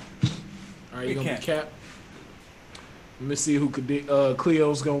Cap. All right, you gonna be Cap? Let me see who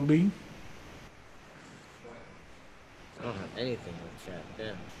Khlеo's gonna be. I don't have anything like Cap.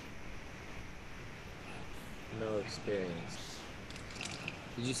 Damn. No experience.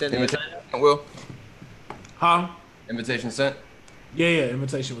 Did you send the invite? Will? Huh? Invitation sent? Yeah,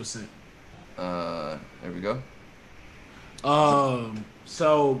 invitation was sent. There we go.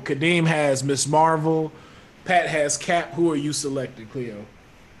 So Kadeem has Miss Marvel. Pat has Cap. Who are you selecting, Khleo?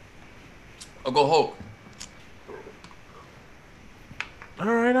 I'll go Hulk. All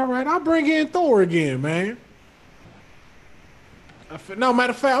right. I'll bring in Thor again, man. No,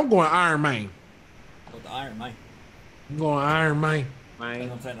 matter of fact, I'm going Iron Man. With the Iron Man. I'm going Iron Man. That's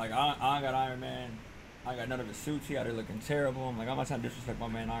what I'm saying. Like, I got Iron Man. I got none of his suits. He out there looking terrible. I'm like, I'm not trying to disrespect my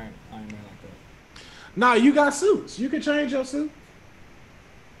man Iron Man like that. Nah, you got suits. You can change your suit.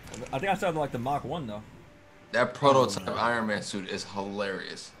 I think I started like the Mach 1 though. That prototype Iron Man suit is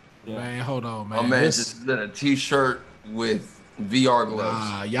hilarious. Yeah. Man, hold on, man. My man just did a t-shirt with VR gloves.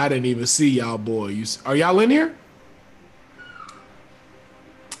 Nah, y'all didn't even see y'all boy. Are y'all in here?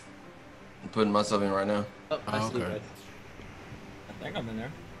 I'm putting myself in right now. Oh, I see okay. it. I think I'm in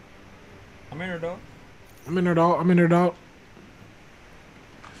there. I'm in there though. I'm in there, dog.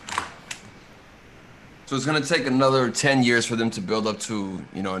 So it's gonna take another 10 years for them to build up to,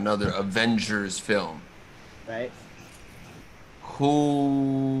 another Avengers film. Right.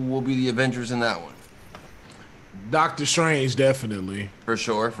 Who will be the Avengers in that one? Doctor Strange, definitely. For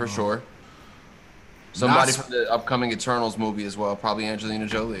sure. Somebody Not- from the upcoming Eternals movie as well, probably Angelina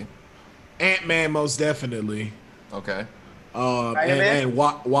Jolie. Ant-Man, most definitely. Okay. And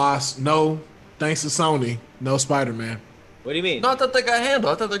Wasp, no. Thanks to Sony, no Spider-Man. What do you mean? No, I thought they got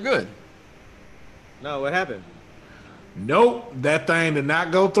handled. I thought they're good. No, what happened? Nope, that thing did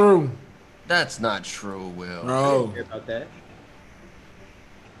not go through. That's not true, Will. I Bro, didn't hear about that.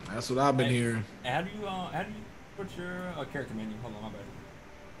 that's what I've been hearing. How do you put your character menu? Hold on, my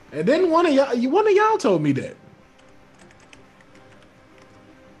bad. And then one of y'all told me that.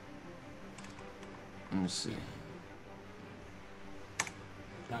 Let me see.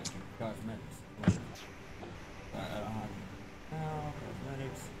 Not cosmetics. Cosmetics.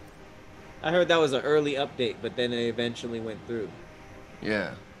 I heard that was an early update, but then it eventually went through.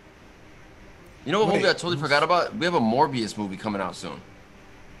 Yeah. You know what movie I totally forgot about? We have a Morbius movie coming out soon.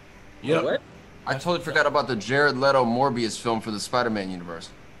 Yep. What? I totally forgot about the Jared Leto Morbius film for the Spider-Man universe.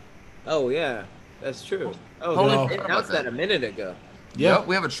 Oh yeah, that's true. Oh, Totally they forgot announced about that a minute ago. Yep.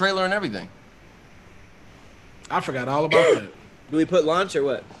 We have a trailer and everything. I forgot all about that. Do we put launch or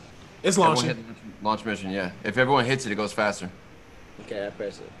what? It's Everyone launching. hit the launch mission, yeah. If everyone hits it, it goes faster. Okay, I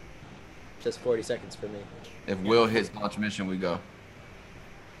press it. Just 40 seconds for me. If Will hits launch mission, we go.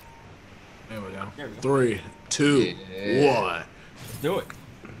 There we go. There we go. 3, 2, 1. Let's do it.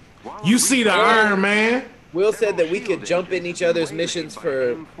 You see the Iron Man? Will said that we could jump in each other's missions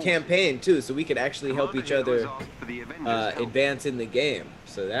for campaign too, so we could actually help each other advance in the game.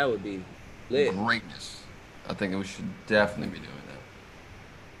 So that would be lit. Greatness. I think we should definitely be doing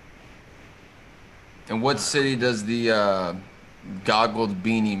that. And what city does the goggled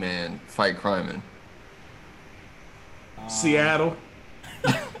beanie man fight crime in? Seattle.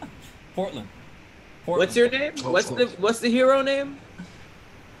 Portland. What's your name? What's the hero name?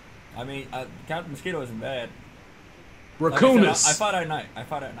 I mean, Captain Mosquito isn't bad. Raccoonus. I fought at night.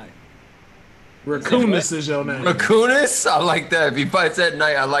 Raccoonus is your name. Raccoonus? I like that. If he fights at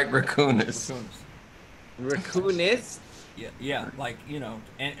night, I like Raccoonus. Raccoonist? Yeah, like,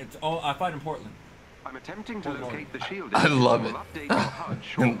 and it's all, I fight in Portland. I'm attempting to locate the shield. I love it. We'll update your HUD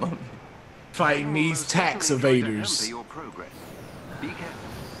shortly. Fighting these tax evaders. Your progress. Be careful.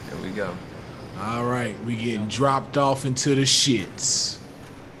 There we go. All right, we getting dropped off into the shits.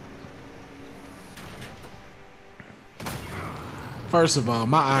 First of all,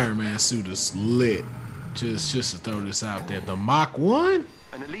 my Iron Man suit is lit. Just to throw this out there. The Mach 1?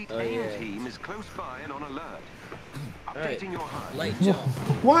 An elite Oh, AIM yeah. team is close by and on alert. Alright. Updating your HUD. Light jump.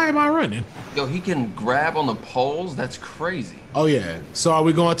 Why am I running? Yo, he can grab on the poles. That's crazy. Oh, yeah. So are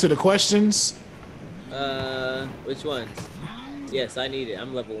we going to the questions? Which ones? Yes, I need it.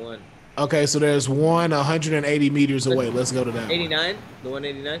 I'm level 1. Okay, so there's one 180 meters away. Let's go to that one. 89? The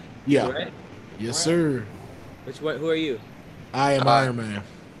 189? Yeah. You right? Yes, sir. Which one? Who are you? I am Iron Man.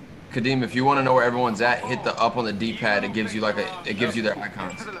 Kadeem, if you want to know where everyone's at, hit the up on the D-pad. It gives you their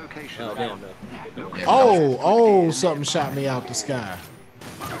icons. To the location. Oh, damn, no. Yeah, Oh, something shot me out the sky.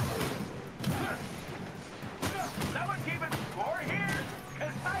 Someone keeping score here?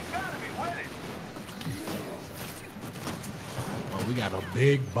 Cause I gotta be winning. Oh, we got a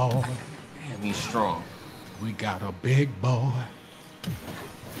big boy. Damn, he's strong. We got a big boy.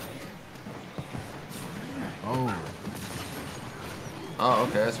 Oh. Oh,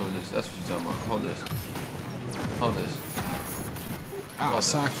 okay, that's what it is. That's what you're talking about. Hold this. Hold this. I'll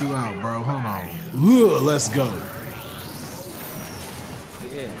sock you out, bro. Hold on. Ugh, let's go.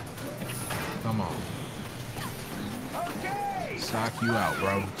 Yeah. Come on. Sock you out,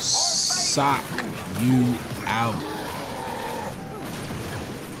 bro. Sock you out.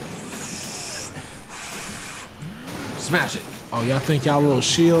 Smash it. Oh, y'all think y'all little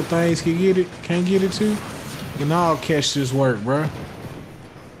shield things can get it? Can't get it too? You can all catch this work, bro.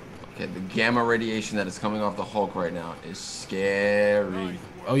 Okay, the gamma radiation that is coming off the Hulk right now is scary.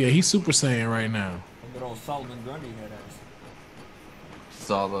 Oh yeah, he's Super Saiyan right now. Good old Solomon Grundy had ass.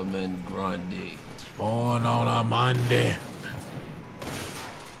 Solomon Grundy. Born on a Monday.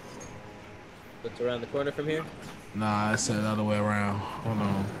 What's around the corner from here? Nah, it's the other way around. Hold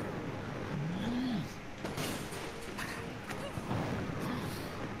on.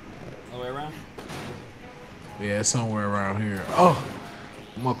 All the way around? Yeah, it's somewhere around here. Oh,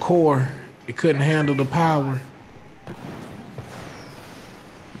 my core. It couldn't handle the power.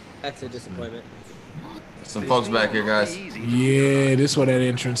 That's a disappointment. Some folks back here, guys. Yeah, this where that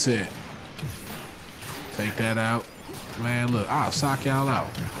entrance at. Take that out. Man, look, I'll sock y'all out.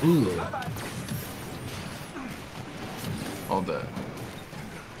 Ooh. Hold that.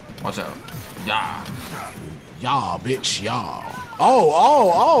 Watch out. Yeah. Y'all, bitch, y'all.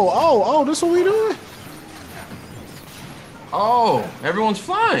 Oh, this what we doing? Oh, everyone's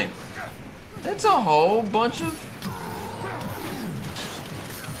flying. That's a whole bunch of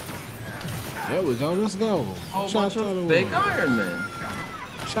There we go, let's go. whole bunch of fake Iron Man.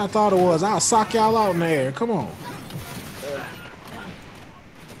 I thought it was. I'll sock y'all out in the air. Come on.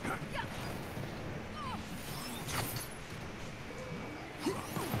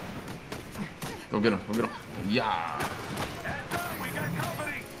 Go get him. Go get him. Yeah. We got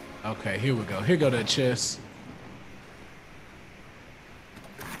company. Okay, here we go. Here go that chest.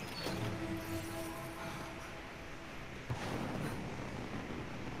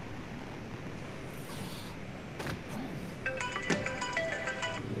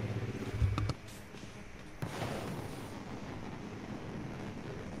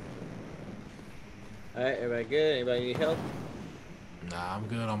 Alright, everybody good? Anybody need help? Nah, I'm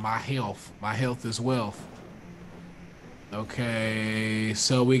good on my health. My health is wealth. Okay,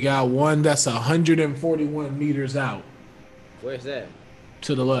 so we got one that's 141 meters out Where's that?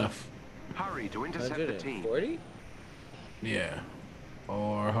 to the left. Hurry to intercept the team. 140? Yeah.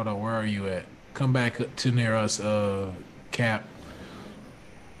 Or hold on, where are you at? Come back to near us, Cap.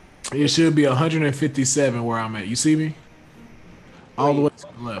 It should be 157 where I'm at. You see me? All the way to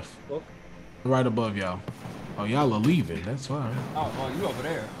the left. Oh, Right above y'all. Oh, y'all are leaving. That's fine. Oh, you over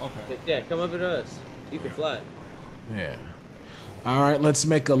there. Okay. yeah, come up with us. You can fly. Yeah. All right, let's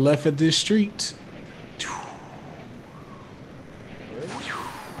make a left at this street.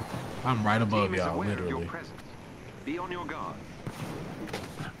 I'm right above Team is y'all, aware of your literally. presence. Be on your guard.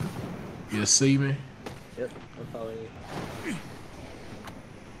 You see me? Yep, I'm following you.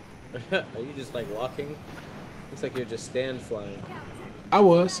 Are you just like walking? Looks like you're just stand flying. I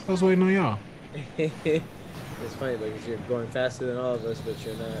was waiting on y'all. It's funny because you're going faster than all of us, but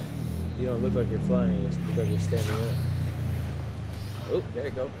you're not. You don't look like you're flying. You look like you're standing up. Oh, there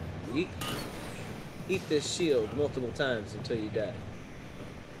you go. Eat. Eat this shield multiple times until you die.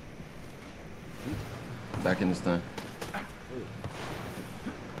 Back in this thing.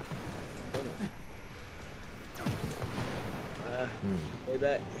 Way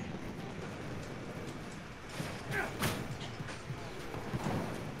back.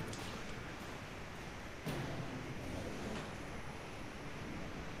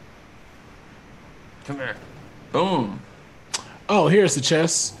 Come here. Boom. Oh, here's the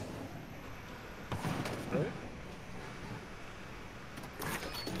chest.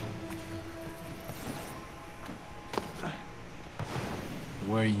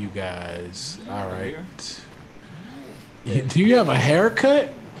 Where are you guys? All right. Here. Do you have a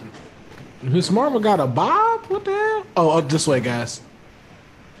haircut? Miss Marvel got a bob? What the hell? Oh, up this way, guys.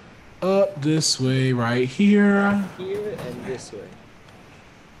 Up this way, right here. Here and this way.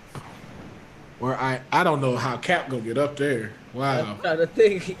 Where I don't know how Cap gonna get up there. Wow. I'm trying to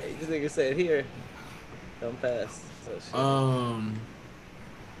think. This nigga said here. Don't pass. So shit. Are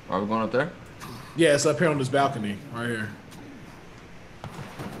we going up there? Yeah, it's up here on this balcony, right here.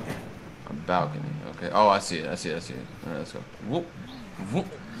 A balcony. Okay. Oh, I see it. I see it. I see it. All right, let's go. Whoop. Whoop.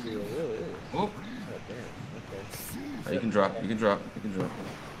 Yeah, it really is. Whoop. Oh, damn. Okay. Right, you can drop. You can drop. You can drop.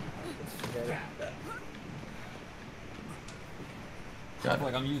 I feel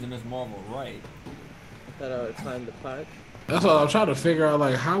like I'm using this Marvel right. I thought I would climb the pipe. That's what I'm trying to figure out.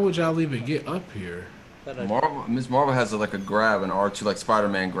 Like, how would y'all even get up here? Miss Marvel has like a grab, an R2 like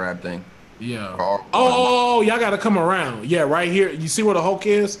Spider-Man grab thing. Yeah. Or Oh, y'all gotta come around. Yeah, right here. You see where the Hulk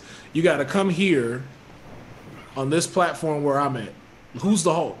is? You gotta come here on this platform where I'm at. Who's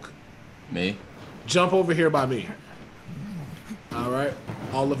the Hulk? Me. Jump over here by me. All right.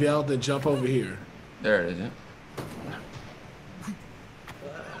 All of y'all, then jump over here. There it is. Yeah.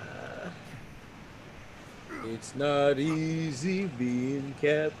 It's not easy being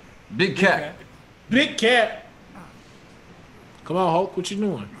Cap. Big cat. Big Cat. Come on, Hulk. What you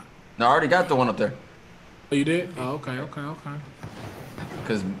doing? No, I already got the one up there. Oh, you did? Oh, okay, okay, okay.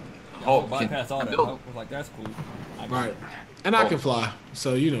 Because Oh, Hulk bypass all can that. I build. was like, that's cool. Right. And I can fly,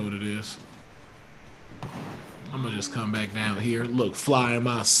 so you know what it is. I'm gonna just come back down here. Look, fly in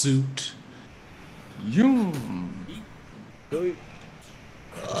my suit. You. Go.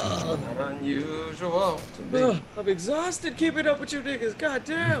 Not unusual to be. I'm exhausted keeping up with you niggas. God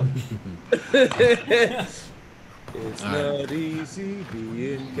damn. It's not easy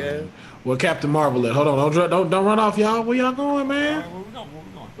being Cap. Well, Captain Marvel at. Hold on, don't run off, y'all. Where y'all going, man? Where we going? Where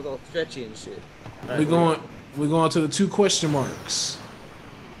we going? We're all stretchy and shit. We're going to the 2 question marks.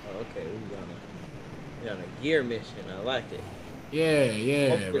 Oh, okay, we're on a gear mission. I like it. Yeah,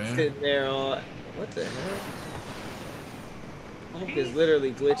 Hulk is man. sitting there all. What the hell? Hulk is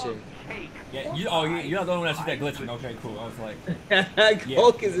literally glitching. Yeah, you're not the only one that sees that glitching. Okay, cool. I was like,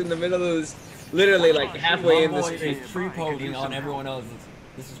 Hulk is in the middle of this, literally like halfway in the boy street. is tree posing on everyone else.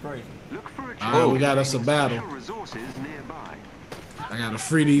 This is crazy. Look for a All right, we got us a battle. resources nearby. I gotta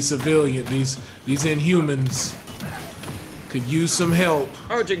free these civilians. These Inhumans could use some help.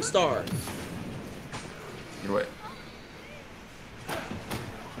 Charging star. Get away.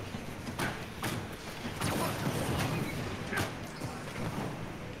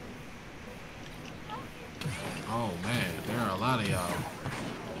 Oh man, there are a lot of y'all.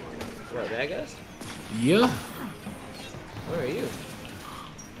 What, bad guys? Yeah, Where are you?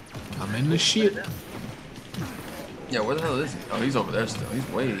 I'm in the shit. Yeah, where the hell is he? Oh, he's over there still. He's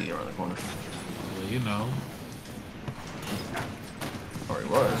way around the corner. Well, you know. Or he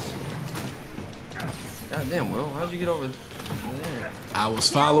was. God damn, Will. How'd you get over there? I was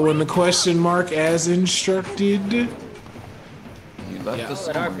following the question mark as instructed. You left Yeah. us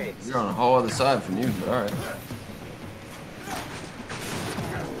At our somewhere. pace. You're on a whole other side from you, but alright.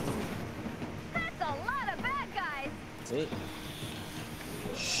 That's a lot of bad guys. Sweet.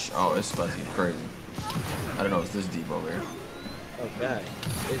 Oh, it's about to get crazy. I don't know, it's this deep over here. Oh god,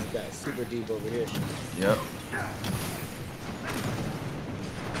 this guy's super deep over here. Yep.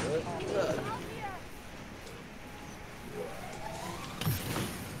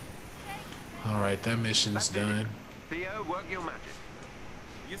 All right, that mission's done. Theo, work your magic.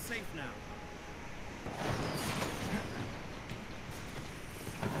 You're safe now.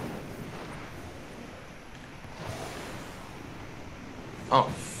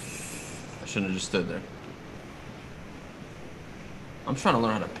 Oh. I shouldn't have just stood there. I'm trying to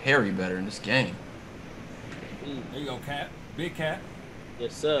learn how to parry better in this game. There you go, Cat. Big Cat.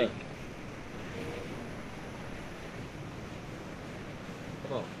 Yes, sir.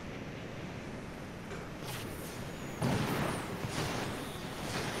 Come on.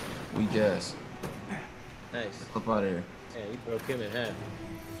 Weak ass. Nice. Flip out of here. Yeah, you broke him in half.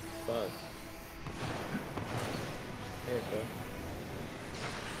 Fuck. There you go.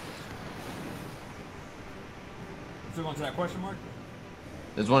 Still going to that question mark?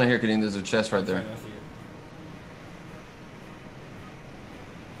 There's one in here, Kadeem. There's a chest right there. Okay, I see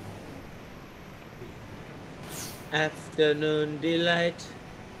it. Afternoon delight.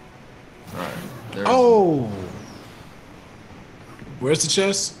 Alright. There's Oh, where's the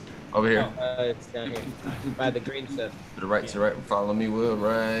chest? over here. It's down here. By the green stuff. To the right, to the right. Follow me, Will.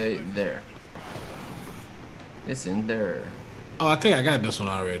 Right there. It's in there. Oh, I think I got this one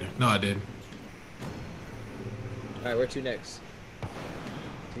already. No, I didn't. Alright, where to next?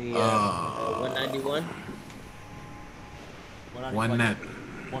 The 191.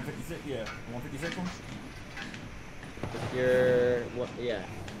 156. Yeah, 156 one. If you're yeah.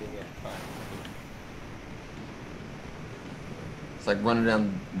 It's like running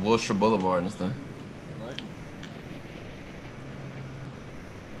down Wilshire Boulevard and stuff. Right.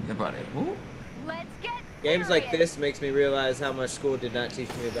 Get about it. Woo. Let's get Games like serious. this makes me realize how much school did not teach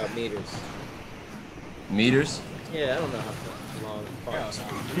me about meters. Meters? Yeah, I don't know how long parts.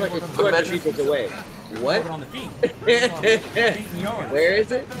 Yeah, Like 200 meters away. What? On the feet. Feet in yards. Where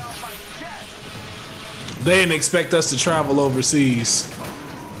is it? They didn't expect us to travel overseas.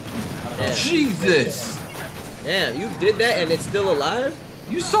 Yeah. Jesus! Damn, you did that and it's still alive?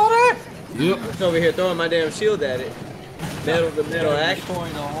 You saw that? Yep. I'm just over here throwing my damn shield at it. Metal to metal action.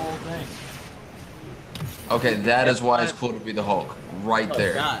 Destroying the whole thing. Okay, that is why it's cool to be the Hulk. Right Oh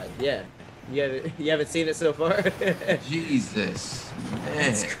there. God, yeah. You haven't seen it so far? Jesus.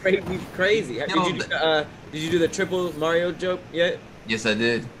 Man. It's crazy. Did you do the triple Mario joke yet? Yes, I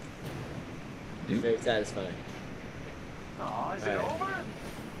did. Very satisfying. Oh, is it over?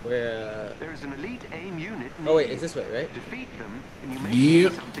 Where There's an elite AIM unit. oh wait, near it's this way, right? you. Defeat them, and you may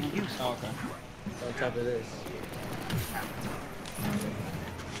Yep. get something useful. Oh, okay. On top of this.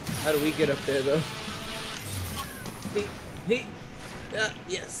 How do we get up there though?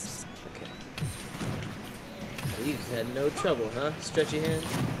 Yes. Okay. You just had no trouble, huh? Stretchy hands.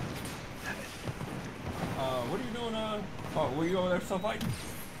 What are you doing? Oh, were you over there still fighting?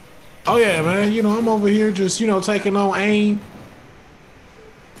 Oh yeah, man. You know, I'm over here just, taking on aim.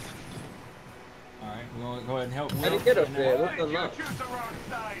 All right, we're gonna go ahead and help. How do you get up there? What's the lock? Choose the wrong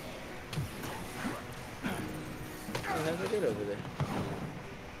side. How do I get over there?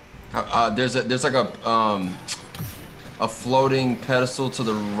 There's like a floating pedestal to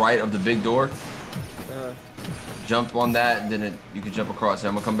the right of the big door. Jump on that, and then you can jump across.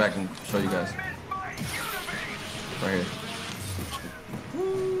 I'm gonna come back and show you guys. Right here.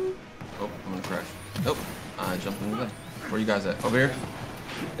 Oh, I'm gonna crash. Nope. I jumped into that. Where you guys at? Over here?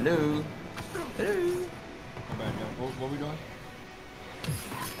 Hello? Hello? Come back, Joe. What are we doing?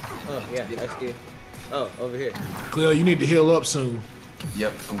 Oh yeah, I see you. Oh, over here. Khleo, you need to heal up soon.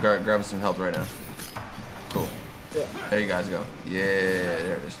 Yep, I'm grabbing some help right now. Cool. Yeah. There you guys go. Yeah,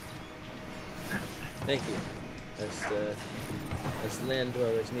 there it is. Thank you. That's land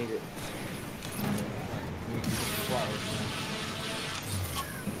dwellers needed.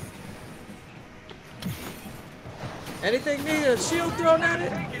 Anything need a shield thrown at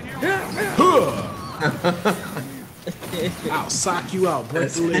it? I'll sock you out, break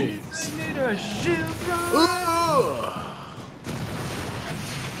the legs.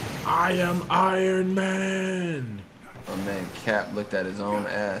 I am Iron Man. My man Cap looked at his own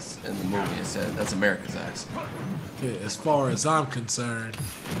ass in the movie and said, "That's America's ass." Yeah, as far as I'm concerned,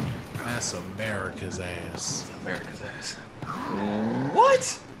 that's America's ass. America's ass.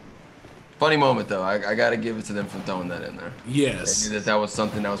 What? Funny moment though. I gotta give it to them for throwing that in there. Yes. They knew that was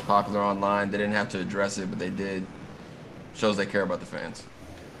something that was popular online. They didn't have to address it, but they did. Shows they care about the fans.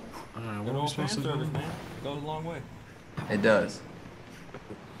 All right, Good what are we old fan supposed to service, do? man. Goes a long way. It does.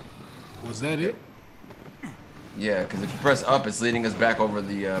 Was that it? Yeah, because if you press up, it's leading us back over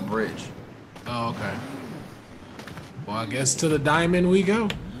the bridge. Oh, okay. Well, I guess to the diamond we go.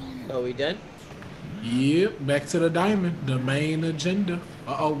 Oh, we done? Yep, back to the diamond, the main agenda.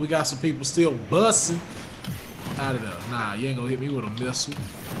 Uh-oh, we got some people still busting. Out of there. Nah, you ain't gonna hit me with a missile.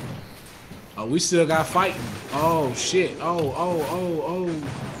 Oh, we still got fighting. Oh, shit. Oh.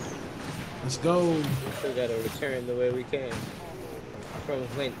 Let's go. We still gotta return the way we came. From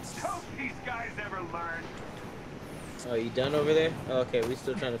whence? Hope these guys ever learn. Oh, you done over there? Oh, okay, we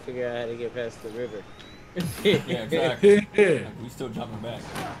still trying to figure out how to get past the river. Yeah, exactly. Yeah. Like, we still jumping back.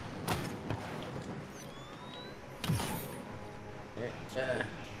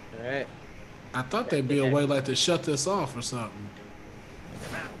 Alright. I thought there'd be a way like to shut this off or something.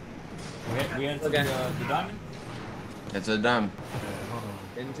 We headed to Okay. the diamond. It's a dime.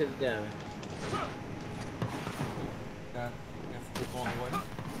 Into the diamond. Got people on the way.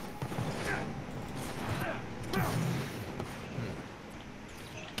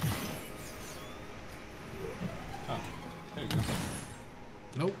 Oh, there you go.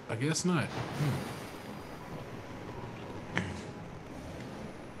 Nope, I guess not.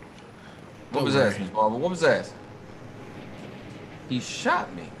 What was that, Miss Marvel? What was that? He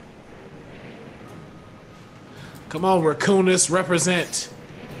shot me. Come on, Raccoonus, represent.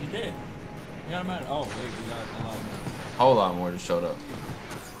 He did. You got him out. Oh, wait, we got a lot. Whole lot more just showed up.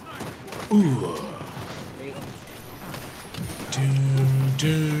 Ooh. Dun,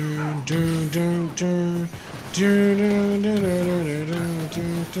 dun, dun, dun, dun, dun, dun, dun, dun, dun, dun,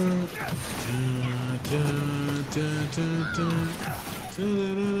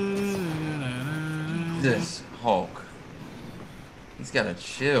 This Hulk. He's gotta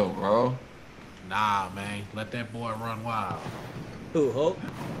chill, bro. Nah, man. Let that boy run wild. Who, Hulk?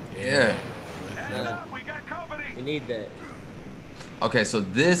 Yeah. We got company. We need that. Okay, so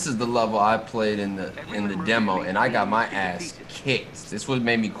this is the level I played in the demo, and I got my ass kicked. This what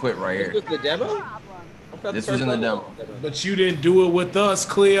made me quit right This here. was the demo? This was in the demo. But you didn't do it with us,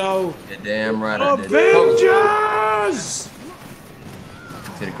 Khleo. You're damn right I did. Avengers!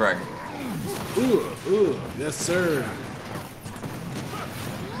 See the cracker. Ooh, yes, sir.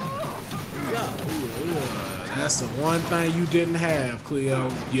 That's the one thing you didn't have,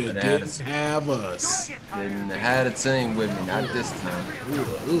 Khleo. You didn't have us. Didn't have a team with me, not this time.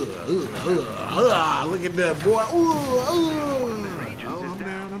 Look at that boy. Oh,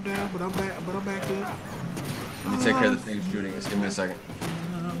 I'm down, but I'm back up. Let me take care of the thing shooting. Just give me a second.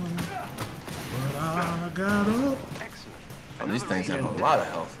 But I got up. Oh, these things have a lot of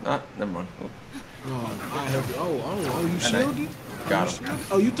health. Never mind. Oh, you shielded? Got him.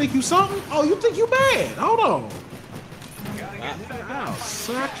 Oh, you think you something? Oh, you think you bad? Hold on. I'll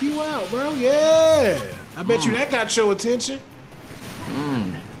suck you out, bro. Yeah. I bet you that got your attention.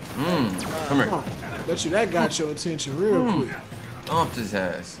 Come here. Bet you that got your attention real quick. Thumped his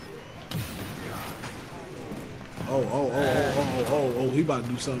ass. Oh, he about to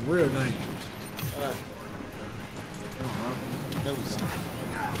do something real dangerous.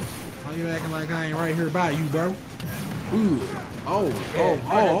 Why you acting like I ain't right here by you, bro? Ooh. Oh,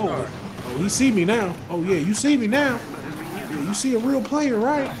 he see me now. Oh, yeah, you see me now. Yeah, you see a real player,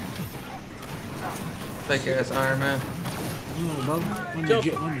 right? Fake ass Iron Man. Come on, bro. Let me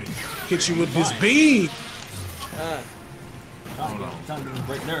hit you with this beam.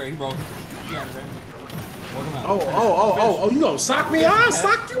 There, he broke. Oh, you gonna sock me? I'll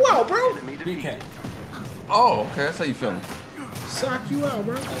sock you out, bro. BK. Oh, okay, that's how you feeling. Sock you out,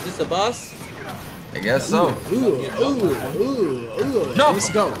 bro. Is this a boss? I guess so. No. Let's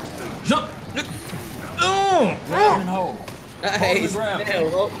go. Jump. Grab and hold. Nice. Grab.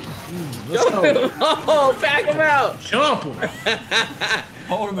 Damn, Hulk. Let's go. Oh, back him out. Jump him.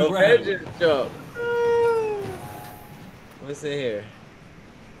 Hold him and grab. Avengers jump. What's in here?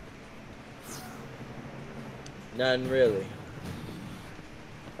 Nothing really.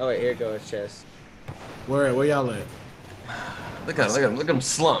 Oh wait, here goes chest. Where y'all at? Look at him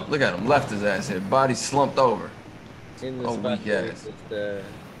slump. Look at him, left his ass here. Body slumped over. In the Oh, spot weak where ass. it's the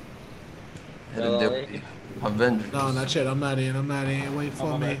Had a dip with the Avengers. No, not yet. I'm not in. Wait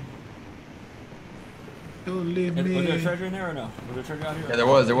for me. Don't leave Was there a me. treasure in there or no? Was there a treasure out here? Yeah, there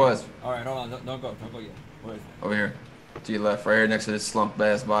was. Alright, hold on. Don't go yet. Where is it? Over here. To your left, right here next to this slumped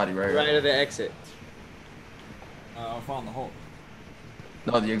ass body, right right here. of the exit. I found the hole.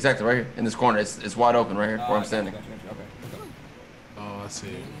 No, exactly right here. In this corner. It's wide open right here where I'm standing. Gotcha. Okay. Let's go. Oh, I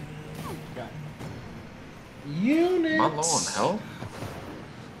see. Got it. Units. Am I low on health?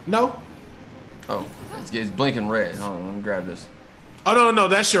 No. Oh, it's blinking red. Hold on, let me grab this. Oh no,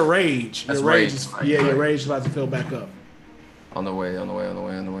 that's your rage. That's your rage. rage. Is, your rage is about to fill back up. On the way.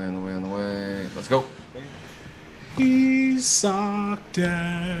 Let's go. He's socked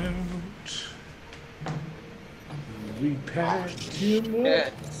out. We packed him up.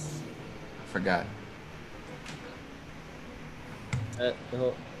 Yes. Forgot. The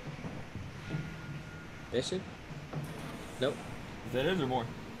whole mission? Nope. Is that it or more?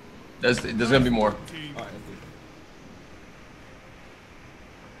 There's gonna be more. Alright, let's do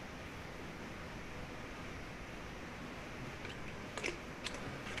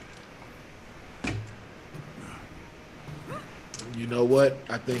it. You know what?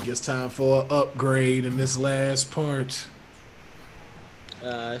 I think it's time for an upgrade in this last part.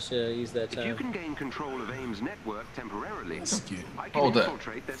 I should have used that If you time. can gain control of AIM's network temporarily, Let's get, I can Hold up.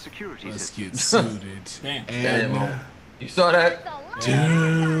 infiltrate their security let's system. get suited. Damn. And Damn. You saw that?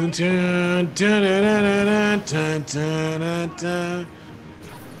 dun, dun, dun, dun, dun, dun, dun, dun.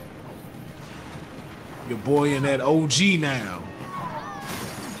 Your boy in that OG now.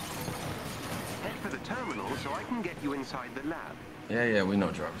 Head for the terminal so I can get you inside the lab. Yeah, we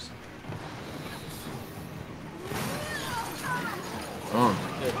know Jarvis.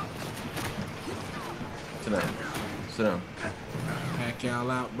 Sit down. Pack y'all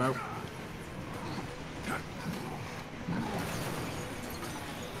out, bro.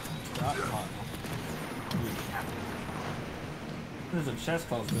 There's a chest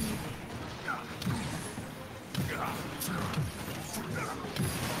close to me.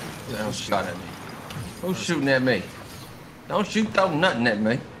 Who the hell shot at me? Who's shooting at me? Don't shoot, throw nothing at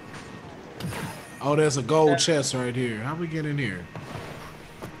me. Oh, there's a gold chest right here. How we get in here?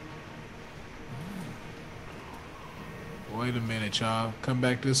 Wait a minute, y'all. Come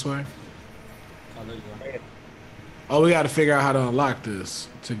back this way. Oh, there you go. Oh, we got to figure out how to unlock this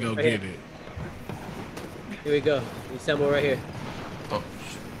to go get it. Here we go. We assemble right here. Oh,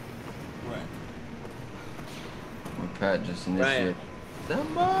 Right. Pat just initiated.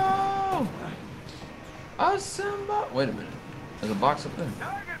 Assemble! Assemble! Wait a minute. There's a box up there.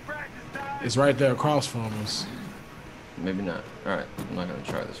 It's right there across from us. Maybe not. Alright, I'm not gonna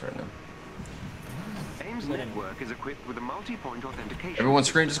try this right now. AIM's network is equipped with a multi-point authentication. Everyone's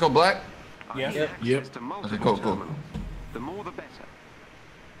screen just go black? Yeah. Yep. Okay, cool, cool. The more the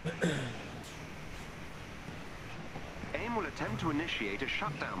better. AIM will attempt to initiate a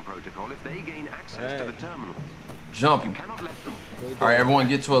shutdown protocol if they gain access to the terminals. Jump. You cannot let them. Alright, everyone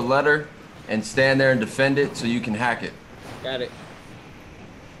get to a letter and stand there and defend it so you can hack it. Got it.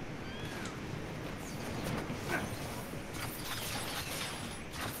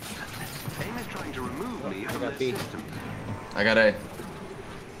 AIM is trying to remove me from their system. I got A.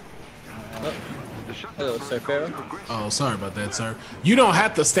 Hello, Sir Pharaoh. Oh, sorry about that, sir. You don't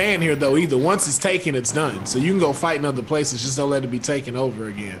have to stand here though either. Once it's taken, it's done. So you can go fight in other places. Just don't let it be taken over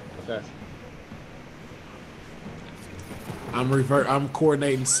again. Okay. I'm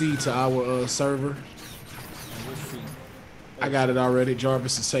coordinating C to our server. I got it already.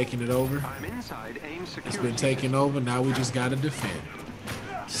 Jarvis is taking it over. I'm inside AIM security. It's been taken over. Now we just gotta defend.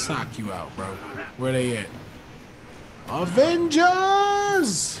 Sock you out, bro. Where they at?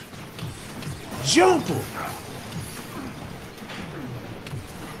 Avengers! Jump 'em!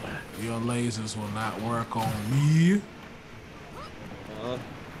 Your lasers will not work on me.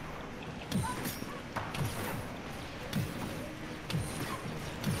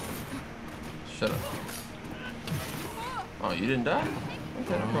 Shut up. Oh, you didn't die?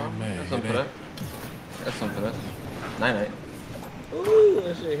 Okay, no problem. Man, Got something for that. Got something for that. Night-night. Ooh,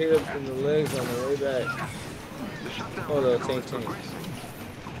 that shit hit up in the legs on the way back. Hold on, tank.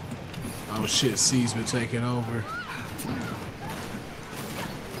 Oh shit, C's been taking over.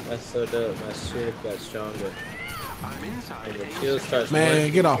 That's so dope. My shit got stronger. I'm inside The AIM shield starts Man,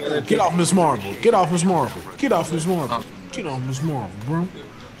 working. get off Miss Marvel. Get off Miss Marvel. Get off Miss Marvel. Get off Miss Marvel, bro.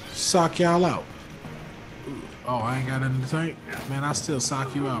 Sock y'all out. Oh, I ain't got nothing to tank? Man, I still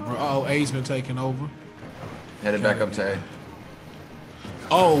sock you out, bro. Oh, A's been taking over. Headed back up to A.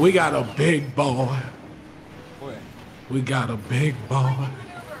 Oh, we got a big boy. Boy. We got a big boy.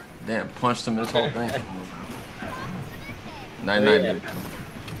 Damn, punched him in this whole thing. Night-night, Yeah. dude.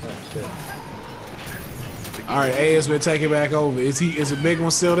 Oh, shit. All right, A has been taken back over. Is the big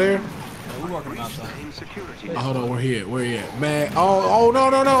one still there? Yeah, we're working outside. AIM security. Oh, hold on, we're here. Where he at? Man, oh,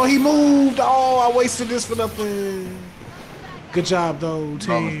 no, he moved. Oh, I wasted this for nothing. Good job, though,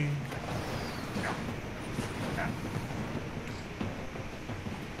 team.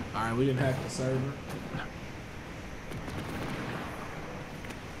 All right, we didn't hack the server.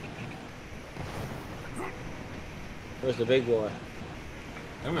 Where's the big boy?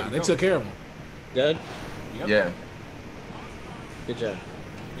 There we They go. took care of him. Good? Yep. Yeah. Good job.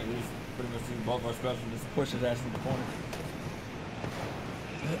 Yeah, we just pretty much do both our specials, just push his ass in the corner.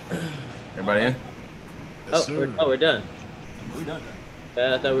 Everybody in? Yes, We're done. We done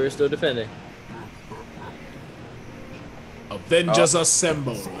that. I thought we were still defending. Avengers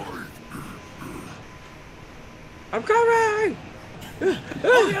assemble. I'm coming! Hold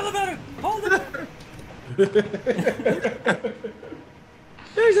the elevator! Hold it!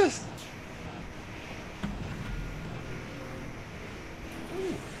 Jesus!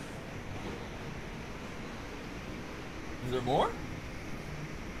 Is there more?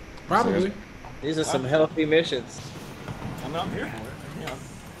 Probably. These are some healthy missions. I mean, I'm here for it. Yeah.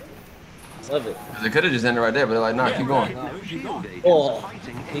 Love it. They could have just ended right there, but they're like, nah, keep going. No, we keep going. Oh,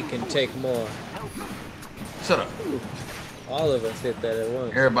 he can take more. Shut up. All of us hit that at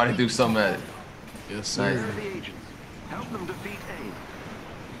once. Everybody do something at it. Yes, sir. Nice. The agents. Help them defeat AIM.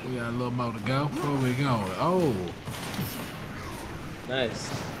 We got a little more to go. Where we going? Oh,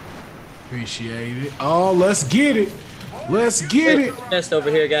 Nice. appreciate it. Oh, let's get it. Let's get it. Chest over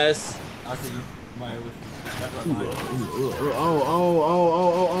here, guys. I see you. My, that's right behind you.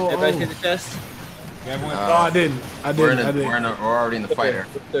 Oh. Everybody hit the chest? Yeah, everyone. Oh, I didn't. We're already in the fight here.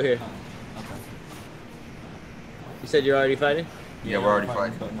 We're still here. You said you're already fighting? Yeah, we're already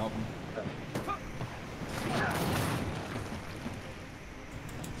fighting. Help him.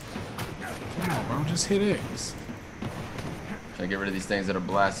 Come on, bro. Just hit X. Trying to get rid of these things that are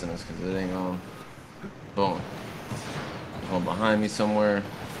blasting us because it ain't on. Boom. One behind me somewhere.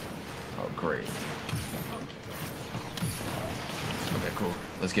 Oh, great. Okay, cool.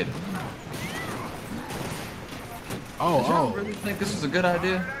 Let's get it. Oh, Did y'all really think this was a good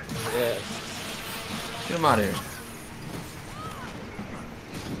idea? Yeah. Get him out of here.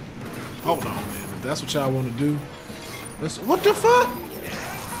 Hold on, man. If that's what y'all want to do, what the fuck?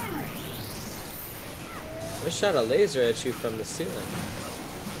 I shot a laser at you from the ceiling.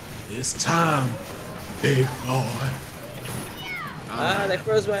 It's time, big boy. Ah, they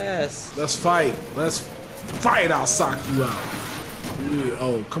froze my ass. Let's fight. Let's fight. I'll sock you out. Yeah.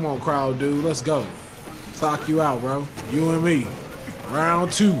 Oh, come on, crowd, dude. Let's go. Sock you out, bro. You and me.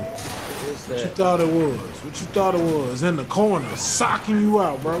 Round 2. What you thought it was? What you thought it was? In the corner, socking you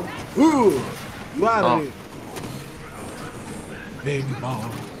out, bro. Ooh, you out of here. Big ball.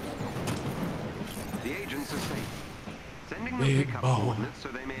 The agents are safe. Sending them Big pickup ball. coordinates so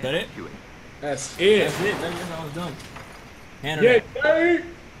they may That it? evacuate. That's it. That's it. That's I was done. Hand her that. Yeah.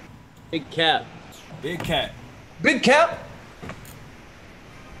 Big cap. Big cat. Big cap.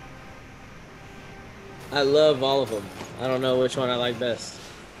 I love all of them. I don't know which one I like best.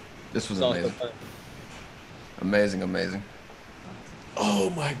 This was It's also amazing. fun. Amazing, amazing. Oh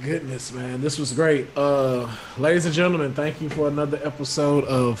my goodness, man. This was great. Ladies and gentlemen, thank you for another episode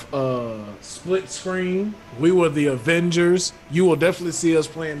of Split Screen. We were the Avengers. You will definitely see us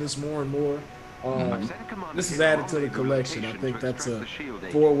playing this more and more. This is added to the collection. I think that's a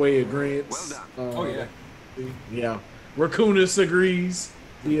 4-way agreement. Oh yeah. Yeah. Raccoonus agrees.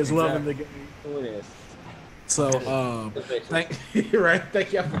 He is loving the game. Who it is? So, thank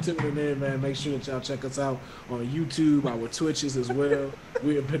y'all for tuning in, man. Make sure that y'all check us out on YouTube, our Twitches as well.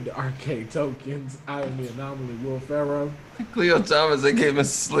 We have been the Arcade Tokens. I am the Anomaly, Will Pharaoh. Khleo Thomas, they gave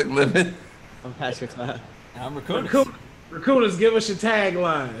us Slick Living. I'm Patrick Cloud. I'm Raccoonus. Raccoonus, give us your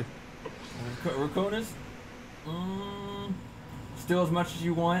tagline. Raccoonus? Still as much as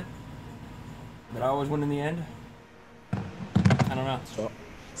you want, but I always win in the end. I don't know.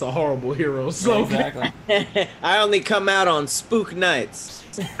 It's a horrible hero slogan. Exactly. I only come out on spook nights.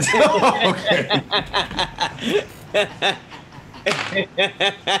 Okay.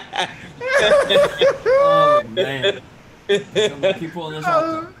 Oh man. Some people in this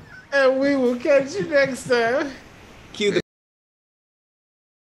house. And we will catch you next time. Cue the